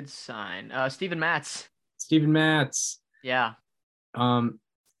did sign? Steven Matz. Steven Matz. Yeah. I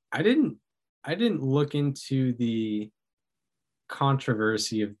didn't look into the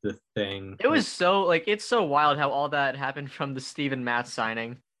controversy of the thing. It was it's so wild how all that happened from the Steven Matz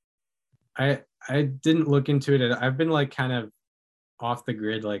signing. I didn't look into it. I've been like kind of off the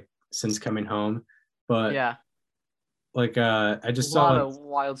grid like since coming home, but yeah, like I just saw a lot of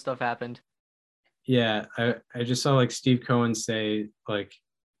wild stuff happened. Yeah, I just saw like Steve Cohen say like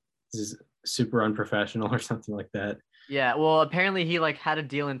this is super unprofessional or something like that. Yeah, well, apparently he like had a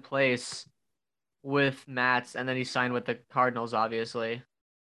deal in place with Matz, and then he signed with the Cardinals, obviously.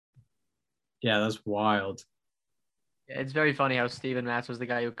 Yeah, that's wild. Yeah, it's very funny how Steven Matz was the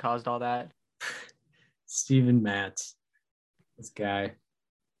guy who caused all that. Steven Matz, this guy.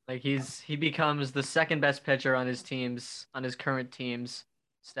 Like he becomes the second best pitcher on his current team's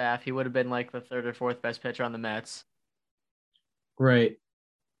staff. He would have been like the third or fourth best pitcher on the Mets. Right.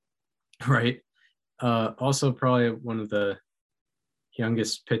 Also probably one of the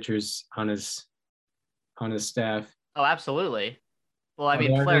youngest pitchers on his staff. Oh, absolutely. Well, I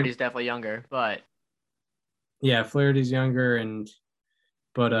mean, Flaherty's definitely younger, but yeah, Flaherty's younger, and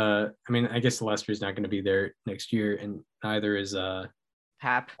But I mean, I guess Lester's not going to be there next year, and neither is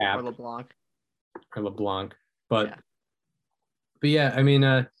Hap or Hap LeBlanc. or LeBlanc. But Yeah. but yeah, I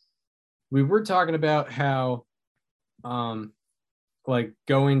mean, we were talking about how like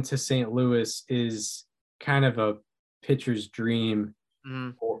going to St. Louis is kind of a pitcher's dream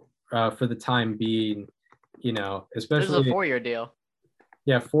for the time being, you know, This is especially a 4-year deal.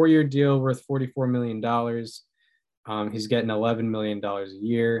 yeah, 4-year deal worth $44 million. He's getting $11 million a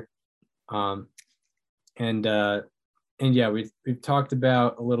year. And yeah, we've talked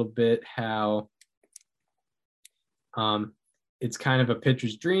about a little bit how it's kind of a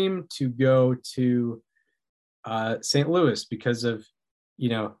pitcher's dream to go to St. Louis because of, you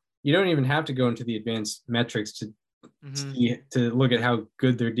know, you don't even have to go into the advanced metrics to to look at how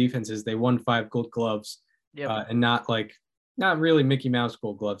good their defense is. They won 5 Gold Gloves, and not really Mickey Mouse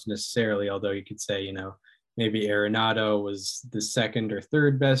Gold Gloves necessarily, although you could say, you know, maybe Arenado was the second or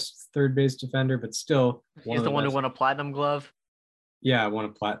third best third base defender, but still He's the one who won a platinum glove. Yeah, I won a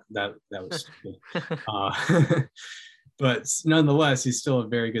plat. That was stupid. But nonetheless, he's still a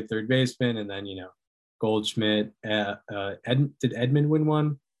very good third baseman. And then, you know, Goldschmidt, did Edmund win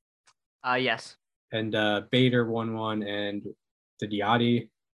one? Yes. And Bader won one, and did Yachty?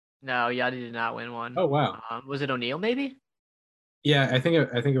 No, Yachty did not win one. Oh wow. Was it O'Neill maybe? Yeah, I think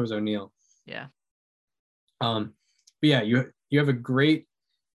it was O'Neill. Yeah. But yeah, you have a great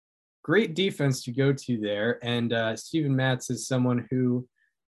defense to go to there, and Steven Matz is someone who,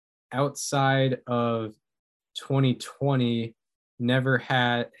 outside of 2020,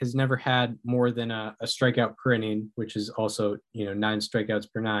 has never had more than a strikeout per inning, which is also, you know, 9 strikeouts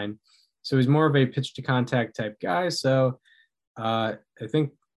per 9. So he's more of a pitch to contact type guy. So I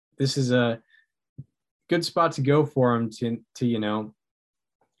think this is a good spot to go for him to you know,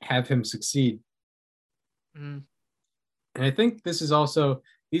 have him succeed. And I think these are also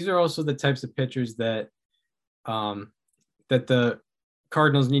the types of pitchers that that the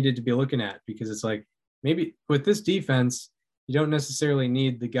Cardinals needed to be looking at, because it's like, maybe with this defense, you don't necessarily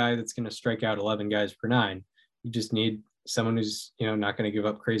need the guy that's going to strike out 11 guys per 9. You just need someone who's, you know, not going to give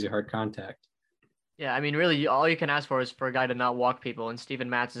up crazy hard contact. Yeah, I mean, really, all you can ask for is for a guy to not walk people, and Steven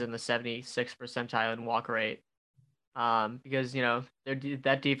Matz is in the 76th percentile in walk rate. Because, you know,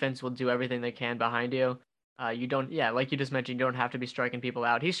 that defense will do everything they can behind you. You don't, yeah, like you just mentioned, you don't have to be striking people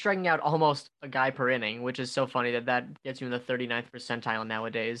out. He's striking out almost a guy per inning, which is so funny that gets you in the 39th percentile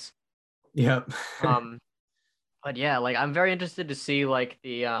nowadays. Yep. But yeah, like I'm very interested to see like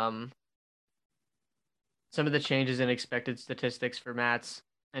the some of the changes in expected statistics for Matz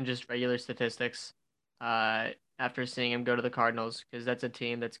and just regular statistics after seeing him go to the Cardinals, because that's a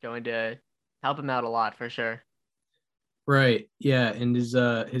team that's going to help him out a lot for sure. Right. Yeah, and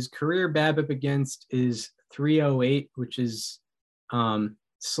his career BABIP against is 308, which is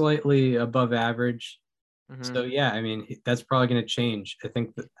slightly above average. So yeah, I mean, that's probably going to change.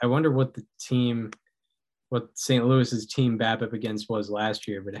 I wonder what St. Louis's team BABIP against was last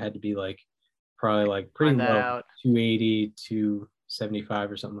year, but it had to be like probably like pretty low, 280,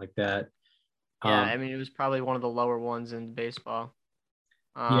 275 or something like that. Yeah, I mean, it was probably one of the lower ones in baseball.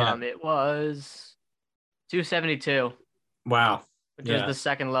 Yeah, it was 272. Wow. Which was the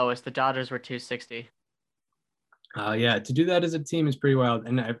second lowest. The Dodgers were 260. Yeah, to do that as a team is pretty wild.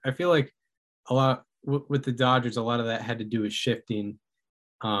 And I feel like a lot with the Dodgers, a lot of that had to do with shifting.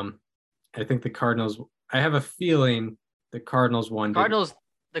 I think I have a feeling the Cardinals won.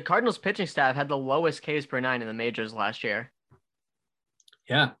 The Cardinals pitching staff had the lowest Ks per 9 in the majors last year.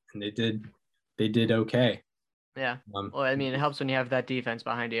 Yeah, and they did okay. Yeah. Well, I mean, it helps when you have that defense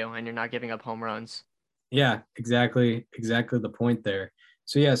behind you and you're not giving up home runs. Yeah, exactly the point there.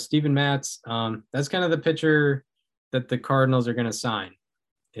 So yeah, Steven Matz, that's kind of the pitcher that the Cardinals are going to sign,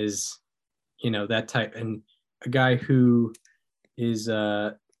 is, you know, that type, and a guy who is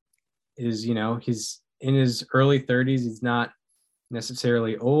you know, he's in his early 30s. He's not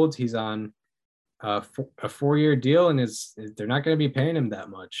necessarily old. He's on a 4-year deal, and they're not going to be paying him that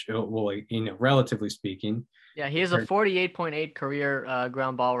much. Well, you know, relatively speaking. Yeah, he has a 48.8 career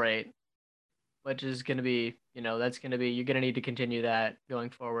ground ball rate, which is going to be, you know, you're going to need to continue that going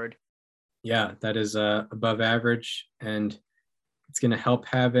forward. Yeah, that is above average, and it's going to help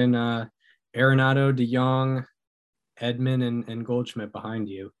having Arenado, DeYoung, Edman, and Goldschmidt behind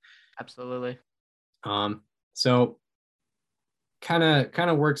you. Absolutely. So kind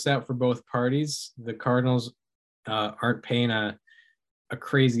of works out for both parties. The Cardinals aren't paying a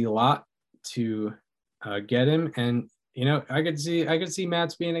crazy lot to get him, and you know, I could see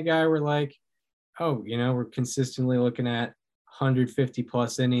Matz being a guy where, like, oh, you know, we're consistently looking at 150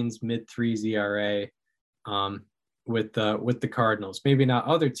 plus innings, mid 3s ERA. with the Cardinals. Maybe not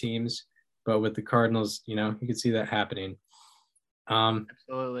other teams, but with the Cardinals, you could see that happening.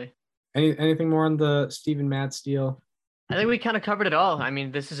 Absolutely. Anything more on the Steven Matz deal? I think we kind of covered it all. I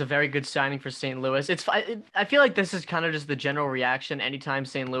mean, this is a very good signing for St. Louis. I feel like this is kind of just the general reaction anytime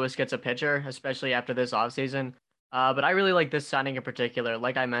St. Louis gets a pitcher, especially after this offseason. But I really like this signing in particular.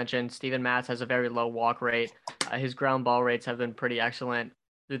 Like I mentioned, Steven Matz has a very low walk rate. His ground ball rates have been pretty excellent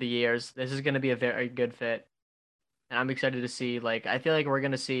through the years. This is going to be a very good fit. And I'm excited to see, I feel like we're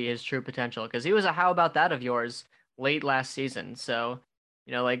going to see his true potential because he was a how about that of yours late last season. So,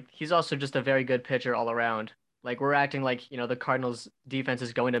 he's also just a very good pitcher all around. We're acting like, the Cardinals defense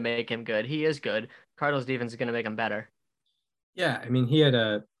is going to make him good. He is good. Cardinals defense is going to make him better. Yeah, I mean, he had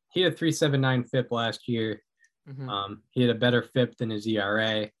a 3.79 FIP last year. Mm-hmm. He had a better FIP than his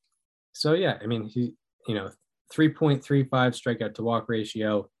ERA. So yeah, I mean, he 3.35 strikeout to walk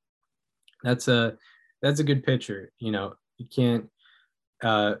ratio. That's a good pitcher. You can't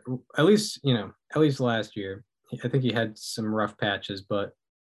at least last year. I think he had some rough patches, but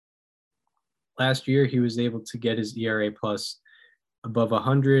last year he was able to get his ERA plus above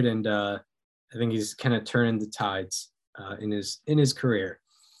 100, and I think he's kind of turning the tides in his career.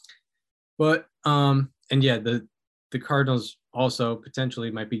 But and yeah, the Cardinals also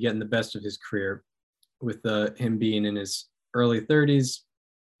potentially might be getting the best of his career with him being in his early 30s.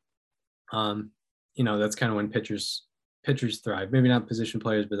 That's kind of when pitchers thrive. Maybe not position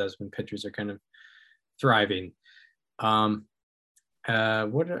players, but that's when pitchers are kind of thriving.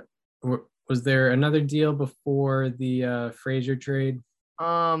 Was there another deal before the Frazier trade?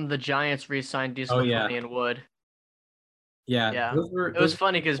 The Giants re-signed DeSclafani and Wood. Yeah. It was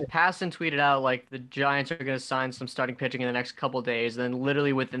funny because Passan tweeted out the Giants are going to sign some starting pitching in the next couple days. Then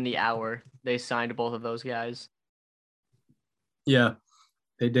literally within the hour, they signed both of those guys. Yeah,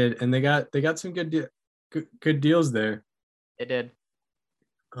 they did, and they got some good deals there. They did.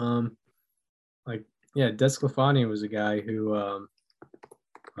 DeSclafani was a guy who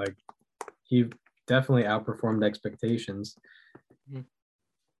he definitely outperformed expectations. Mm-hmm.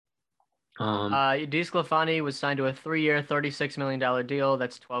 DeSclafani was signed to a 3-year, $36 million deal.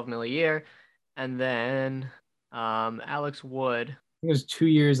 That's $12 million a year. And then Alex Wood. I think it was 2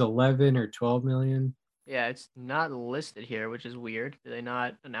 years, 11 or 12 million. Yeah, it's not listed here, which is weird. Did they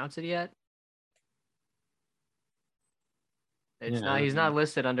not announce it yet? He's not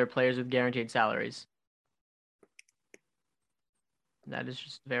listed under players with guaranteed salaries. That is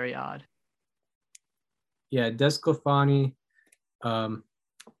just very odd. Yeah, DeSclafani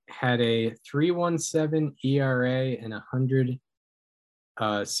had a 3.17 ERA and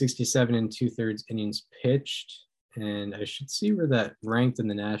 167 and 2/3 innings pitched. And I should see where that ranked in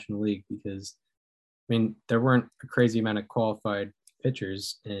the National League, because I mean, there weren't a crazy amount of qualified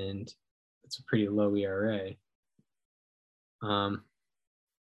pitchers, and it's a pretty low ERA. And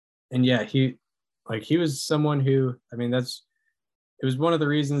yeah, he was someone who, I mean, it was one of the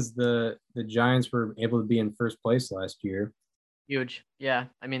reasons the Giants were able to be in first place last year. Huge. Yeah.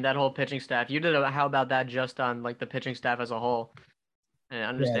 I mean, that whole pitching staff, you did how about that just on the pitching staff as a whole? And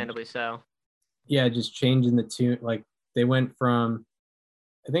understandably so. Yeah, just changing the tune. They went from,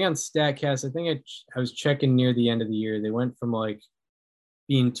 I think on StatCast, I think I was checking near the end of the year, they went from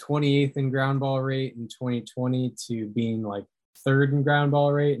being 28th in ground ball rate in 2020 to being 3rd in ground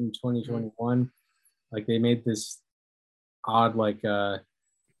ball rate in 2021. They made this odd kind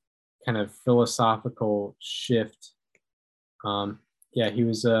of philosophical shift. Yeah, he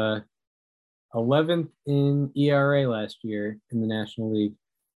was 11th in ERA last year in the National League.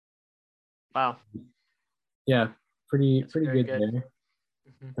 Wow. Yeah, pretty good there.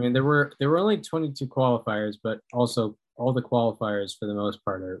 Mm-hmm. I mean, there were only 22 qualifiers, but also all the qualifiers for the most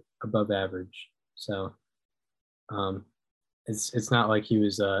part are above average. So it's not like he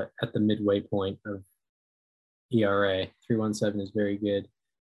was at the midway point of ERA. 3.17 is very good.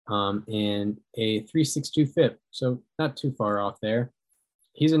 And a 3.62 FIP, so not too far off there.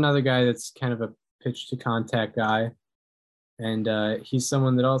 He's another guy that's kind of a pitch to contact guy, and he's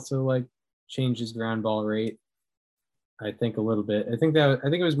someone that also changes ground ball rate, I think, a little bit. I think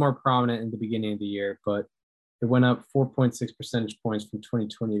it was more prominent in the beginning of the year, but it went up 4.6 percentage points from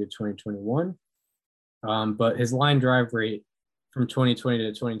 2020 to 2021. But his line drive rate from 2020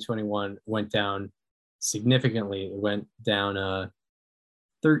 to 2021 went down significantly. It went down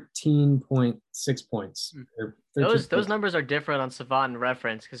 13.6 points. Those numbers are different on Savant and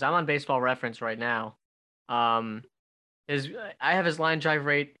Reference, because I'm on Baseball Reference right now. I have his line drive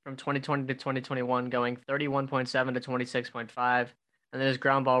rate from 2020 to 2021 going 31.7 to 26.5, and then his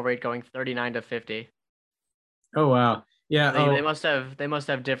ground ball rate going 39 to 50. Oh wow, yeah. They must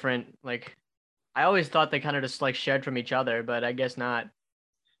have different I always thought they kind of just like shared from each other, but I guess not.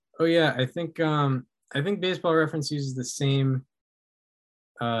 Oh yeah, I think Baseball Reference uses the same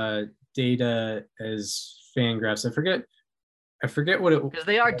data as Fangraphs. I forget what it. Because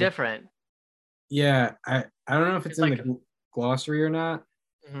they are different. Yeah, I don't know if it's in Like, the glossary or not,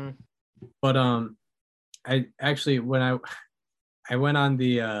 mhm. but I actually when I went on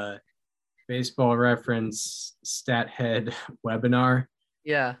the Baseball Reference Stat Head webinar.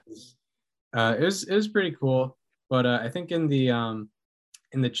 Yeah. It was pretty cool, but I think in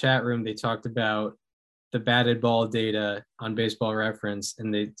the chat room they talked about the batted ball data on Baseball Reference,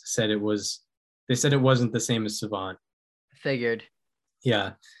 and they said it wasn't the same as Savant. Figured.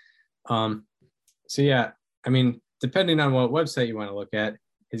 Yeah. Um. So yeah, I mean, depending on what website you want to look at,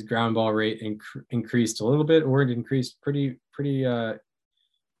 his ground ball rate increased a little bit, or it increased pretty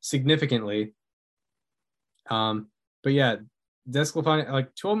significantly. But yeah, DeSclafani,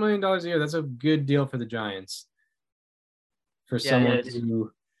 like $12 million a year, that's a good deal for the Giants. For Yeah, it someone is.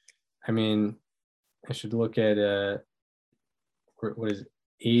 who, I mean, I should look at what his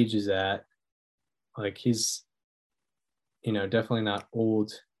age is at. Like he's, definitely not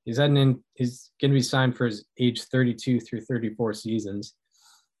old. He's gonna be signed for his age 32 through 34 seasons.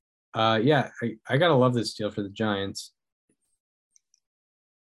 Yeah, I gotta love this deal for the Giants.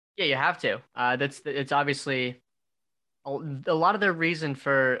 Yeah, you have to. It's obviously a lot of the reason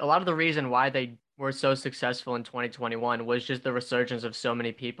why they were so successful in 2021 was just the resurgence of so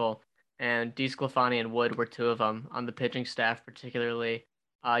many people, and DeSclafani and Wood were two of them on the pitching staff, particularly.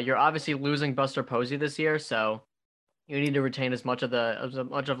 You're obviously losing Buster Posey this year, so you need to retain as much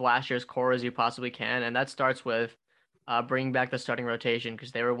of last year's core as you possibly can, and that starts with bringing back the starting rotation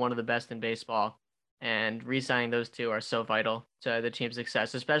because they were one of the best in baseball, and re-signing those two are so vital to the team's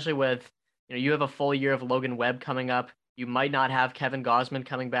success, especially with you have a full year of Logan Webb coming up. You might not have Kevin Gausman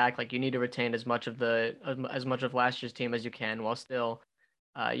coming back. Like you need to retain as much of last year's team as you can, while still,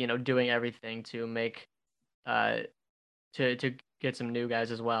 doing everything to make to get some new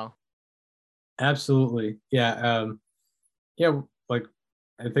guys as well. Absolutely, yeah, yeah. Like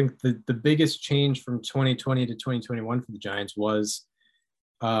I think the biggest change from 2020 to 2021 for the Giants was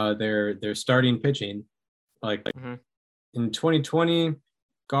their starting pitching. Like Mm-hmm. in 2020,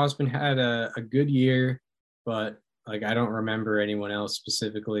 Gausman had a good year, but like I don't remember anyone else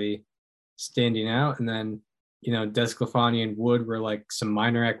specifically standing out. And then DeSclafani and Wood were like some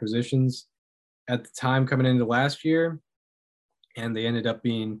minor acquisitions at the time coming into last year, and they ended up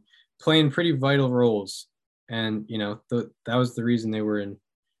playing pretty vital roles. And that was the reason they were in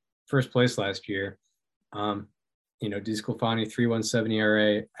first place last year. DeSclafani 3.17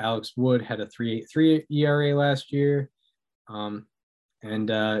 ERA. Alex Wood had a 3.83 ERA last year.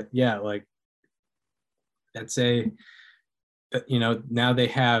 Yeah, like that's now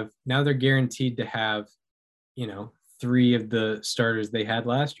they're guaranteed to have three of the starters they had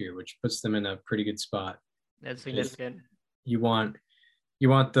last year, which puts them in a pretty good spot. That's significant. You want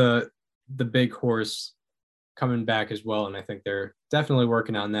the big horse coming back as well, and I think they're definitely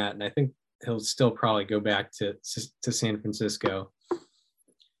working on that, and I think he'll still probably go back to San Francisco.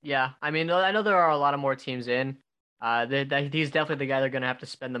 Yeah, I mean, I know there are a lot of more teams in. He's definitely the guy they're going to have to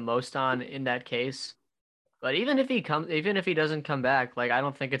spend the most on in that case. But even if he doesn't come back, like I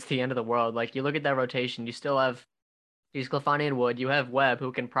don't think it's the end of the world. Like you look at that rotation, you still have DeSclafani and Wood. You have Webb,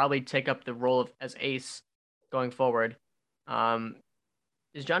 who can probably take up the role as ace going forward.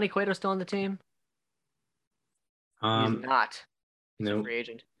 Is Johnny Cueto still on the team? He's not. He's a free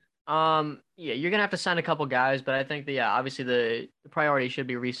agent. Yeah, you're gonna have to sign a couple guys, but I think obviously the priority should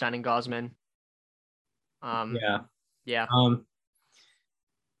be re-signing Gausman. Yeah.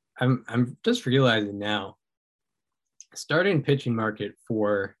 I'm just realizing now, starting pitching market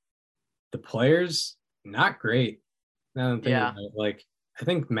for the players, not great. Now I'm thinking about it, like I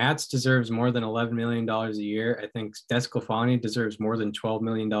think Matz deserves more than $11 million a year. I think DeSclafani deserves more than $12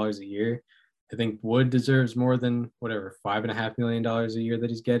 million a year. I think Wood deserves more than $5.5 million a year that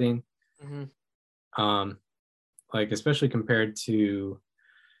he's getting. Mm-hmm. Like especially compared to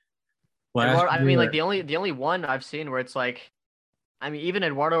I mean, like the only one I've seen where it's like, I mean, even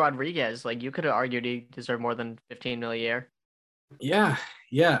Eduardo Rodriguez, like you could have argued he deserved more than 15 million a year.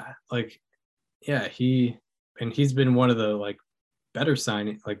 Yeah, like he's been one of the like better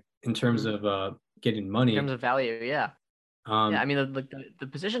signing, like in terms of getting money, in terms of value. Yeah. I mean, the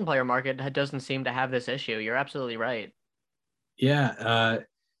position player market doesn't seem to have this issue. You're absolutely right. Yeah,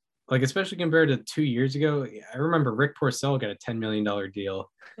 like especially compared to 2 years ago. I remember Rick Porcello got a $10 million deal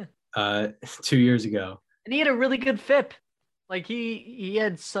 2 years ago, and he had a really good FIP. Like he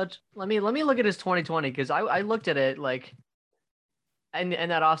had such. Let me look at his 2020 because I looked at it like in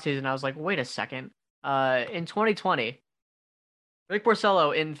that offseason, I was like, wait a second. In 2020, Rick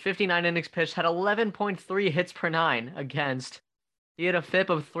Porcello in 59 innings pitched had 11.3 hits per nine against. He had a FIP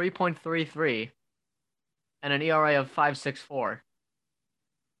of 3.33 and an ERA of 5.64.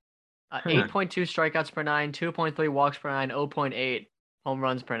 8.2 strikeouts per nine, 2.3 walks per nine, 0.8 home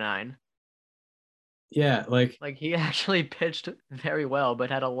runs per nine. Yeah, like he actually pitched very well,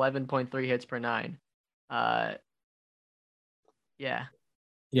 but had 11.3 hits per nine. Yeah.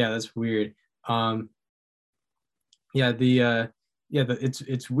 Yeah, that's weird.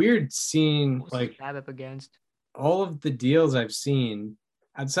 It's weird seeing like BABIP against all of the deals I've seen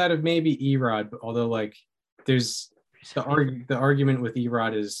outside of maybe Erod, but although like there's the argument with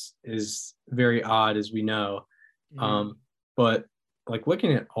Erod is very odd, as we know. Mhm. But like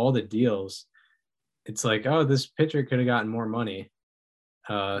looking at all the deals, it's like, oh, this pitcher could have gotten more money.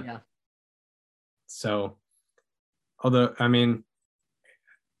 Yeah. So, although I mean,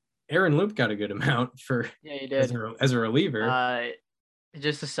 Aaron Loup got a good amount for Yeah, he did. as a reliever.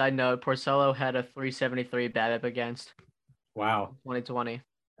 Just a side note, Porcello had a 373 BABIP against. Wow. 2020.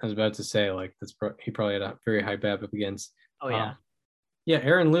 I was about to say like he probably had a very high BABIP against. Oh yeah. Yeah,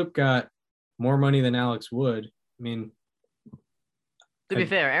 Aaron Loup got more money than Alex Wood. I mean, to be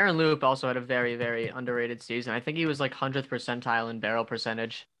fair, Aaron Loup also had a very, very underrated season. I think he was like 100th percentile in barrel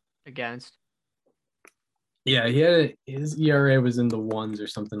percentage against. Yeah, his ERA was in the ones or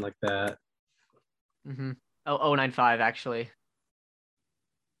something like that. Mm-hmm. Oh, 0.95 actually.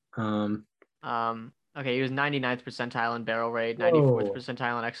 Okay, he was 99th percentile in barrel rate, 94th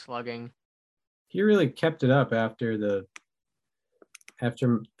percentile in X slugging. He really kept it up after the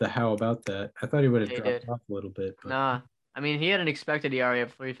how about that. I thought he would have dropped off a little bit. But... Nah, I mean he had an expected ERA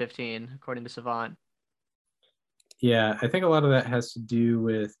of 3.15 according to Savant. Yeah, I think a lot of that has to do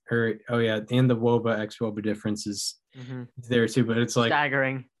with and the WOBA X WOBA difference is there too, but it's like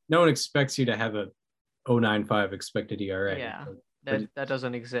staggering. No one expects you to have a 0.95 expected ERA. Yeah, that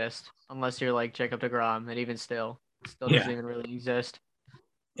doesn't exist unless you're like Jacob deGrom, and even still doesn't even really exist.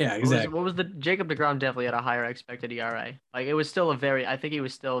 Yeah, exactly. What was the Jacob deGrom definitely had a higher expected ERA. Like it was still I think he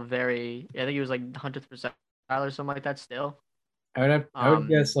was like 100th percentile or something like that still. I would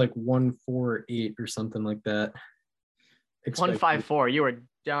guess like 148 or something like that. 154. You were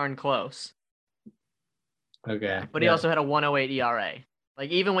darn close. Okay. Yeah, but he also had a 108 ERA.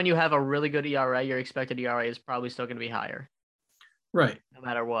 Like even when you have a really good ERA, your expected ERA is probably still going to be higher. Right. No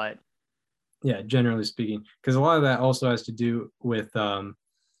matter what. Yeah, generally speaking, because a lot of that also has to do with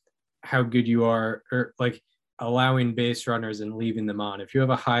how good you are, or like allowing base runners and leaving them on. If you have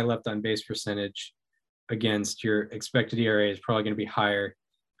a high left on base percentage against, your expected ERA is probably going to be higher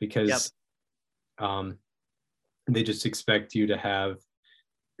because they just expect you to have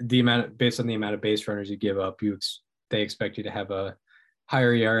based on the amount of base runners you give up. They expect you to have a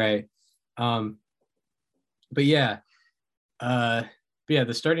higher ERA. The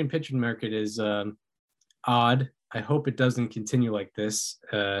starting pitching market is odd. I hope it doesn't continue like this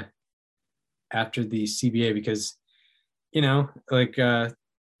after the CBA because,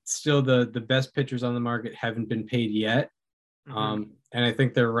 still the best pitchers on the market haven't been paid yet. And I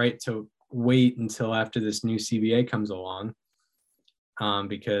think they're right to wait until after this new CBA comes along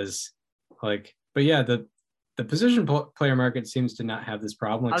because the position player market seems to not have this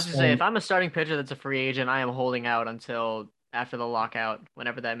problem. I was just say, if I'm a starting pitcher that's a free agent, I am holding out until after the lockout,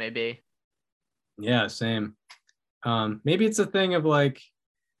 whenever that may be. Yeah, same. Maybe it's a thing of like,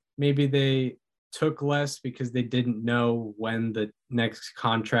 maybe they took less because they didn't know when the next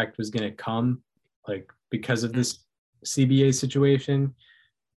contract was going to come, like because of this CBA situation.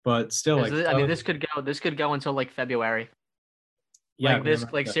 But still, this could go until like February. Yeah,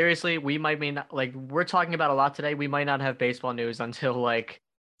 seriously, we might we're talking about a lot today. We might not have baseball news until like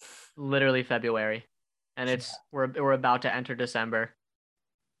literally February, and we're about to enter December.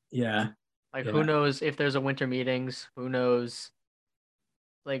 Yeah. Who knows if there's a winter meetings? Who knows,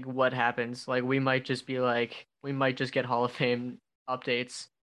 like what happens? Like we might just get Hall of Fame updates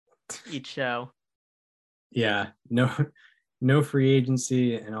each show. Yeah. No free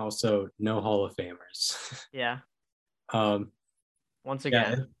agency and also no Hall of Famers. Yeah. Once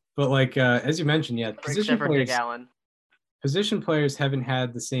again. But as you mentioned, position players haven't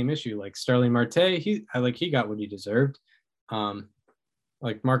had the same issue. Like Starling Marte, he got what he deserved.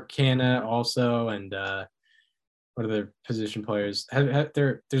 Like Mark Canha also, and what other position players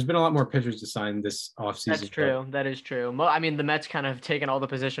there's been a lot more pitchers to sign this offseason. That's true. That is true. I mean, the Mets kind of have taken all the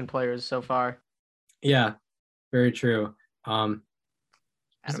position players so far. Yeah, very true. Adam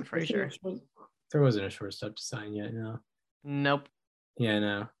Frazier. There wasn't a shortstop to sign yet, no. Nope.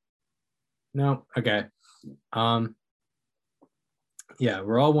 Yeah, no. Okay. Yeah,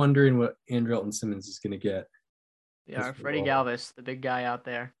 we're all wondering what Andrelton Simmons is going to get. Yeah, Freddie Galvis, the big guy out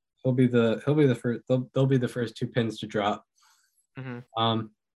there. He'll be the first. They'll be the first 2 pins to drop. Mm-hmm.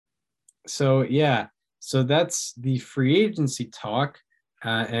 So yeah, so that's the free agency talk,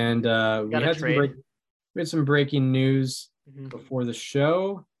 and we had some breaking news before the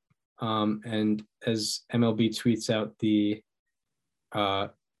show, and as MLB tweets out, the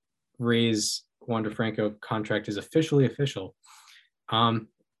Rays Wander Franco contract is officially official. But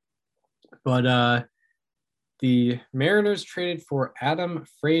the Mariners traded for Adam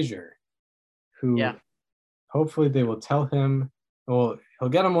Frazier, who hopefully they will tell him. Well, he'll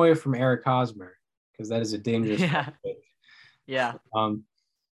get him away from Eric Hosmer because that is a dangerous. Yeah.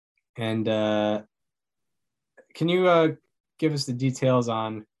 And can you give us the details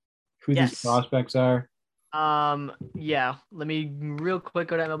on who these prospects are? Yeah. Let me real quick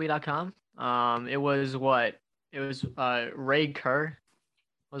go to MLB.com. It was Ray Kerr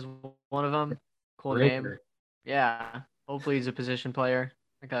was one of them. Cool name. Kerr. Yeah. Hopefully he's a position player,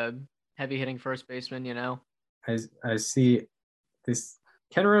 like a heavy hitting first baseman. I see. This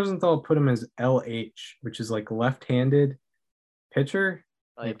Ken Rosenthal put him as LH, which is like left-handed pitcher.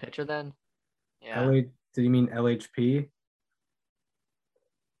 Pitcher then? Yeah. LH, did he mean LHP?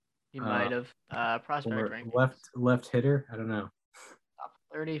 He might have. Prospect rank. Left hitter? I don't know. Top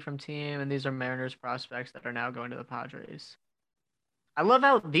 30 from team, and these are Mariners prospects that are now going to the Padres. I love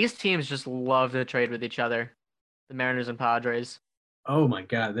how these teams just love to trade with each other, the Mariners and Padres. Oh my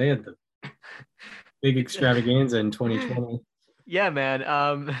God, they had the big extravaganza in 2020. Yeah, man.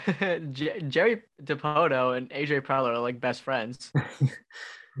 Jerry Dipoto and AJ Preller are like best friends.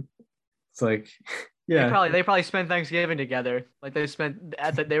 It's like, yeah. They probably spent Thanksgiving together. Like they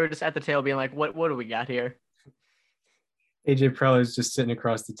were just at the table being like, what do we got here? AJ Preller's just sitting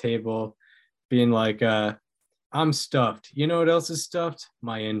across the table, being like, I'm stuffed. You know what else is stuffed?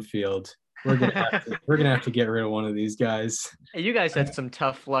 My infield. We're gonna have to get rid of one of these guys. Hey, you guys had some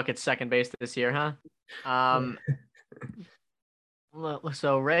tough luck at second base this year, huh?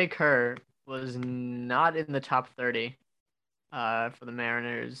 So Ray Kerr was not in the top 30 for the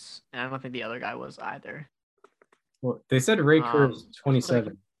Mariners, and I don't think the other guy was either. Well, they said Ray Kerr is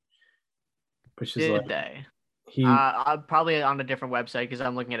 27, which is probably on a different website because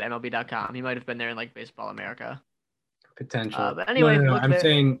I'm looking at MLB.com. He might have been there in like Baseball America. Potential. But anyway, no. I'm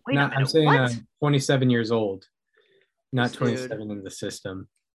saying 27 years old, not Dude. 27 in the system.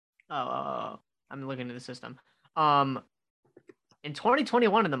 Oh, I'm looking at the system. In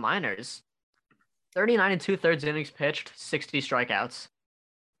 2021 in the minors, 39 2/3 innings pitched, 60 strikeouts.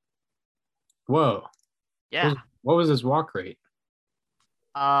 Whoa. Yeah. What was his walk rate?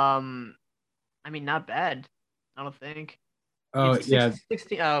 I mean, not bad. I don't think. Oh, yeah.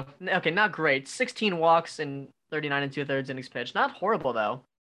 16. Oh, okay, not great. 16 walks and 39 2/3 innings pitched. Not horrible though.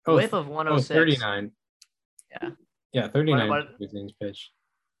 Whip of 106. 39. Yeah. Yeah, 39 innings pitched.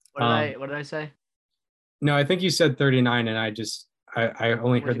 What did I say? No, I think you said 39, and I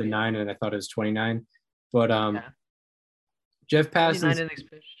only heard the 9, and I thought it was 29. But Jeff Passan's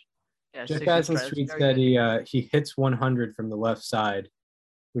Jeff Passan's tweet said he hits 100 from the left side,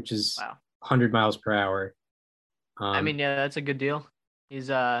 which is 100 miles per hour. I mean, yeah, that's a good deal. He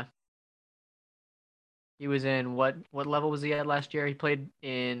was in what level was he at last year? He played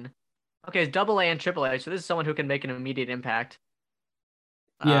in it's AA and AAA, so this is someone who can make an immediate impact.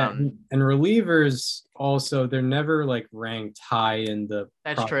 Yeah, and relievers also, they're never like ranked high in the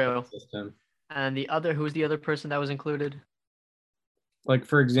that's true system. And who's the other person that was included? Like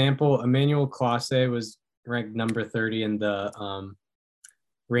for example, Emmanuel Clase was ranked number 30 in the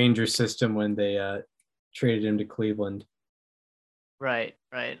Ranger system when they traded him to Cleveland. Right.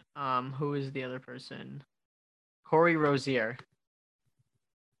 Who is the other person? Corey Rozier,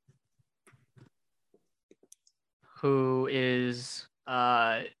 who is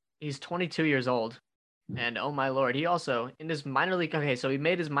he's 22 years old, and oh my lord, he also in his minor league. Okay, so he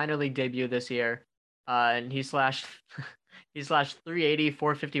made his minor league debut this year, and he slashed 380,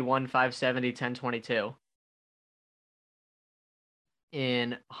 451, 570, 1022 in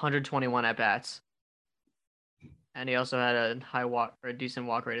 121 at bats, and he also had a decent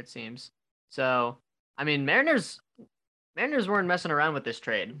walk rate, it seems. So I mean, Mariners weren't messing around with this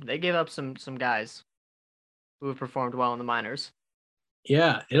trade. They gave up some guys who have performed well in the minors.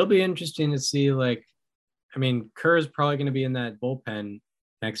 Yeah, it'll be interesting to see. Like, I mean, Kerr is probably going to be in that bullpen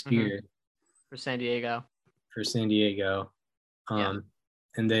next year for San Diego. And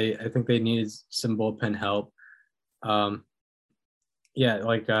I think they needed some bullpen help. 60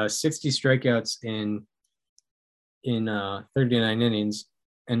 strikeouts in 39 innings,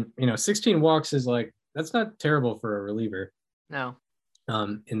 and 16 walks is like, that's not terrible for a reliever. No,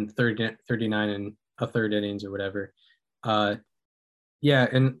 in 39 and a third innings or whatever. Yeah,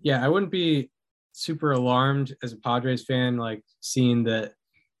 and yeah, I wouldn't be super alarmed as a Padres fan, like seeing that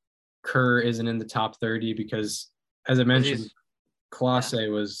Kerr isn't in the top 30 because, as I mentioned,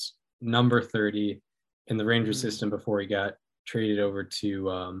 Clase was number 30 in the Ranger system before he got traded over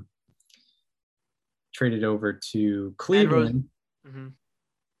to Cleveland.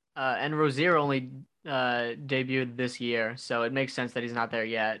 And Rozier only debuted this year, so it makes sense that he's not there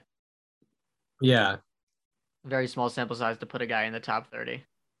yet. Yeah. Very small sample size to put a guy in the top 30.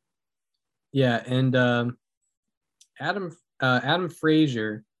 Yeah, and Adam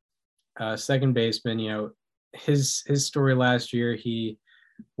Frazier, second baseman, you know, his story last year, he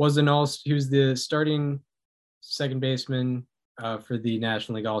was the starting second baseman for the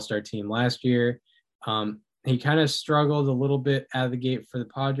National League All-Star team last year. He kind of struggled a little bit out of the gate for the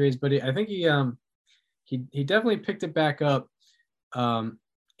Padres, but I think he definitely picked it back up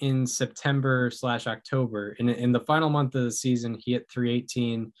in September/October. In the final month of the season, he hit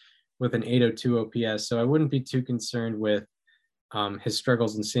 318 with an 802 OPS. So I wouldn't be too concerned with his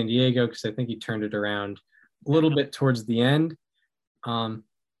struggles in San Diego because I think he turned it around a little bit towards the end. So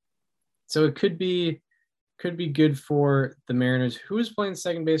it could be good for the Mariners. Who was playing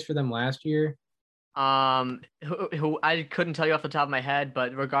second base for them last year? Who I couldn't tell you off the top of my head,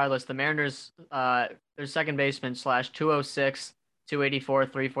 but regardless, the Mariners, their second baseman /206, 284,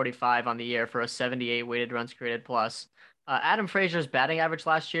 345 on the year for a 78 weighted runs created plus. Adam Frazier's batting average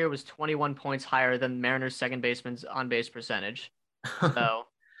last year was 21 points higher than Mariners second baseman's on base percentage. So,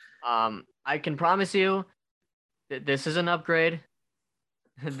 I can promise you that this is an upgrade.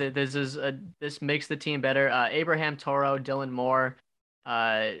 This makes the team better. Abraham Toro, Dylan Moore,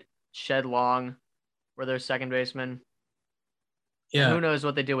 Shed Long were their second baseman. Yeah. And who knows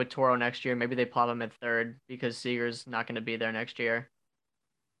what they do with Toro next year? Maybe they plop him at third because Seager's not going to be there next year.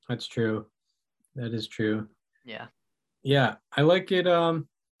 That's true. That is true. Yeah. Yeah, I like it. I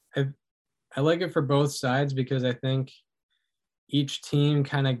like it for both sides because I think each team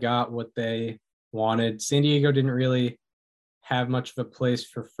kind of got what they wanted. San Diego didn't really have much of a place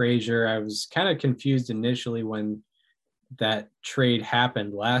for Frazier. I was kind of confused initially when that trade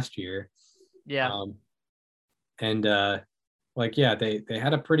happened last year. Yeah. They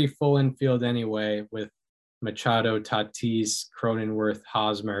had a pretty full infield anyway with Machado, Tatis, Cronenworth,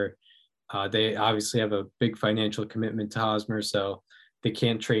 Hosmer. They obviously have a big financial commitment to Hosmer, so they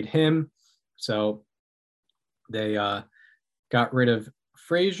can't trade him. So they got rid of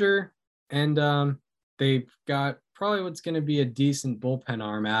Frazier, and they got probably what's going to be a decent bullpen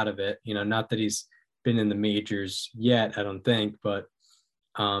arm out of it. You know, not that he's been in the majors yet, I don't think, but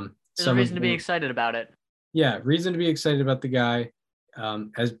there's a reason to be excited about it. Yeah, reason to be excited about the guy.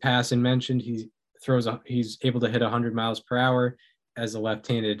 As Passan mentioned, he's able to hit 100 miles per hour as a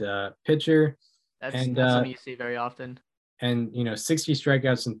left-handed pitcher. That's something you see very often. And 60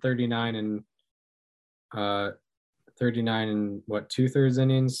 strikeouts in 39 and what, 2/3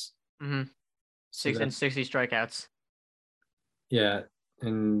 innings. Mm-hmm. 60 strikeouts. Yeah,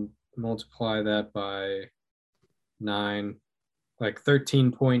 and multiply that by 9, like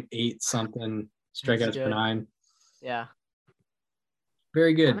 13.8 something strikeouts per 9. Yeah.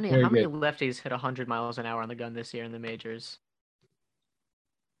 Very good. How many lefties hit 100 miles an hour on the gun this year in the majors?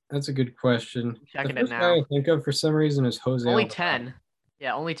 That's a good question. I'm checking the first it now. guy I think of for some reason is Jose. Only Alvarado. 10.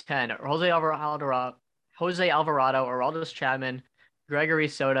 Yeah, only 10. Jose Alvarado, Aroldis Chapman, Gregory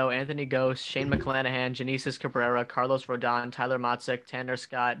Soto, Anthony Gose, Shane McClanahan, Genesis Cabrera, Carlos Rodon, Tyler Motzik, Tanner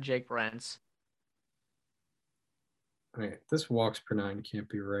Scott, Jake Brentz. Wait, this walks per 9 can't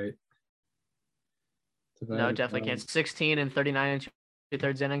be right. No, definitely can't. 16 and 39 and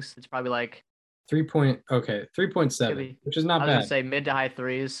 2/3 innings. It's probably like 3.7, which is not bad. I was gonna say mid to high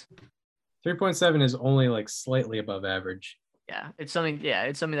threes. 3.7 is only like slightly above average. Yeah, it's something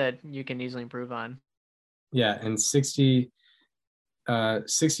that you can easily improve on. Yeah, and 60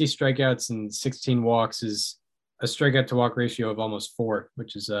 strikeouts and 16 walks is a strikeout to walk ratio of almost 4,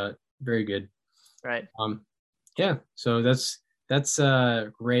 which is very good. Right. Yeah, so that's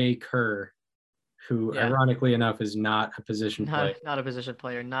Ray Kerr, who ironically enough is not a position player. Not a position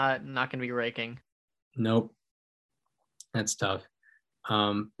player. Not going to be raking. Nope. That's tough.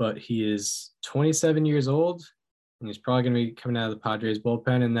 But he is 27 years old, and he's probably going to be coming out of the Padres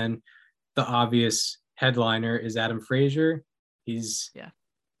bullpen. And then the obvious headliner is Adam Frazier. It's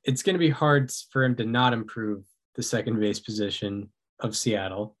going to be hard for him to not improve the second base position of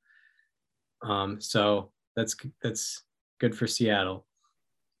Seattle. So that's good for Seattle.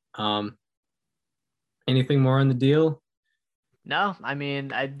 Anything more on the deal? No, I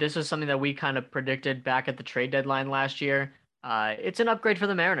mean, this was something that we kind of predicted back at the trade deadline last year. it's an upgrade for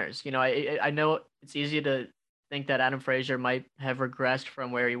the Mariners. You know, I know it's easy to think that Adam Frazier might have regressed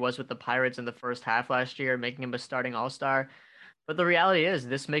from where he was with the Pirates in the first half last year, making him a starting all-star. But the reality is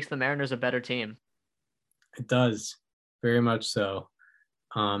this makes the Mariners a better team. It does. Very much so.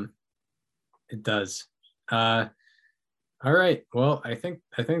 It does. All right. Well, I think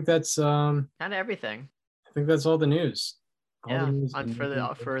that's kind of everything. I think that's all the news. Yeah,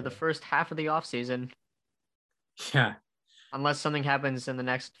 for the first half of the offseason. Yeah. Unless something happens in the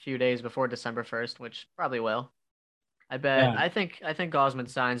next few days before December 1st, which probably will. I bet. Yeah. I think Gausman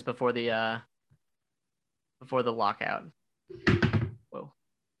signs before the lockout. Whoa.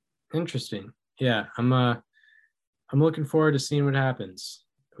 Interesting. Yeah, I'm looking forward to seeing what happens.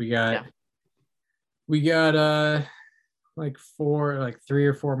 We got like 3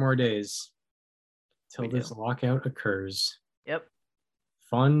 or 4 more days till this lockout occurs. Yep.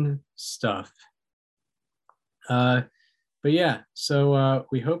 Fun stuff. But yeah, so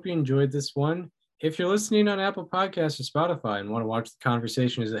we hope you enjoyed this one. If you're listening on Apple Podcasts or Spotify and want to watch the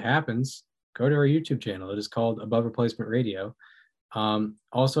conversation as it happens, go to our YouTube channel. It is called Above Replacement Radio.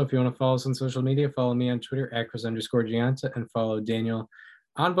 Also, if you want to follow us on social media, follow me on Twitter at Chris_Gianta and follow Daniel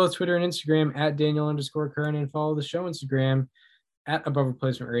on both Twitter and Instagram at Daniel_Curran, and follow the show Instagram at Above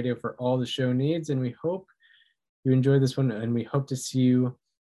Replacement Radio for all the show needs. And we hope you enjoyed this one, and we hope to see you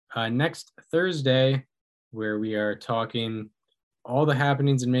next Thursday, where we are talking all the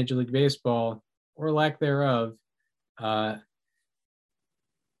happenings in Major League Baseball, or lack thereof, all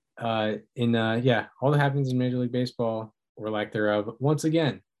the happenings in Major League Baseball, or lack thereof. Once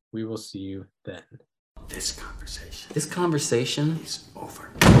again, we will see you then. This conversation is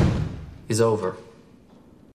over.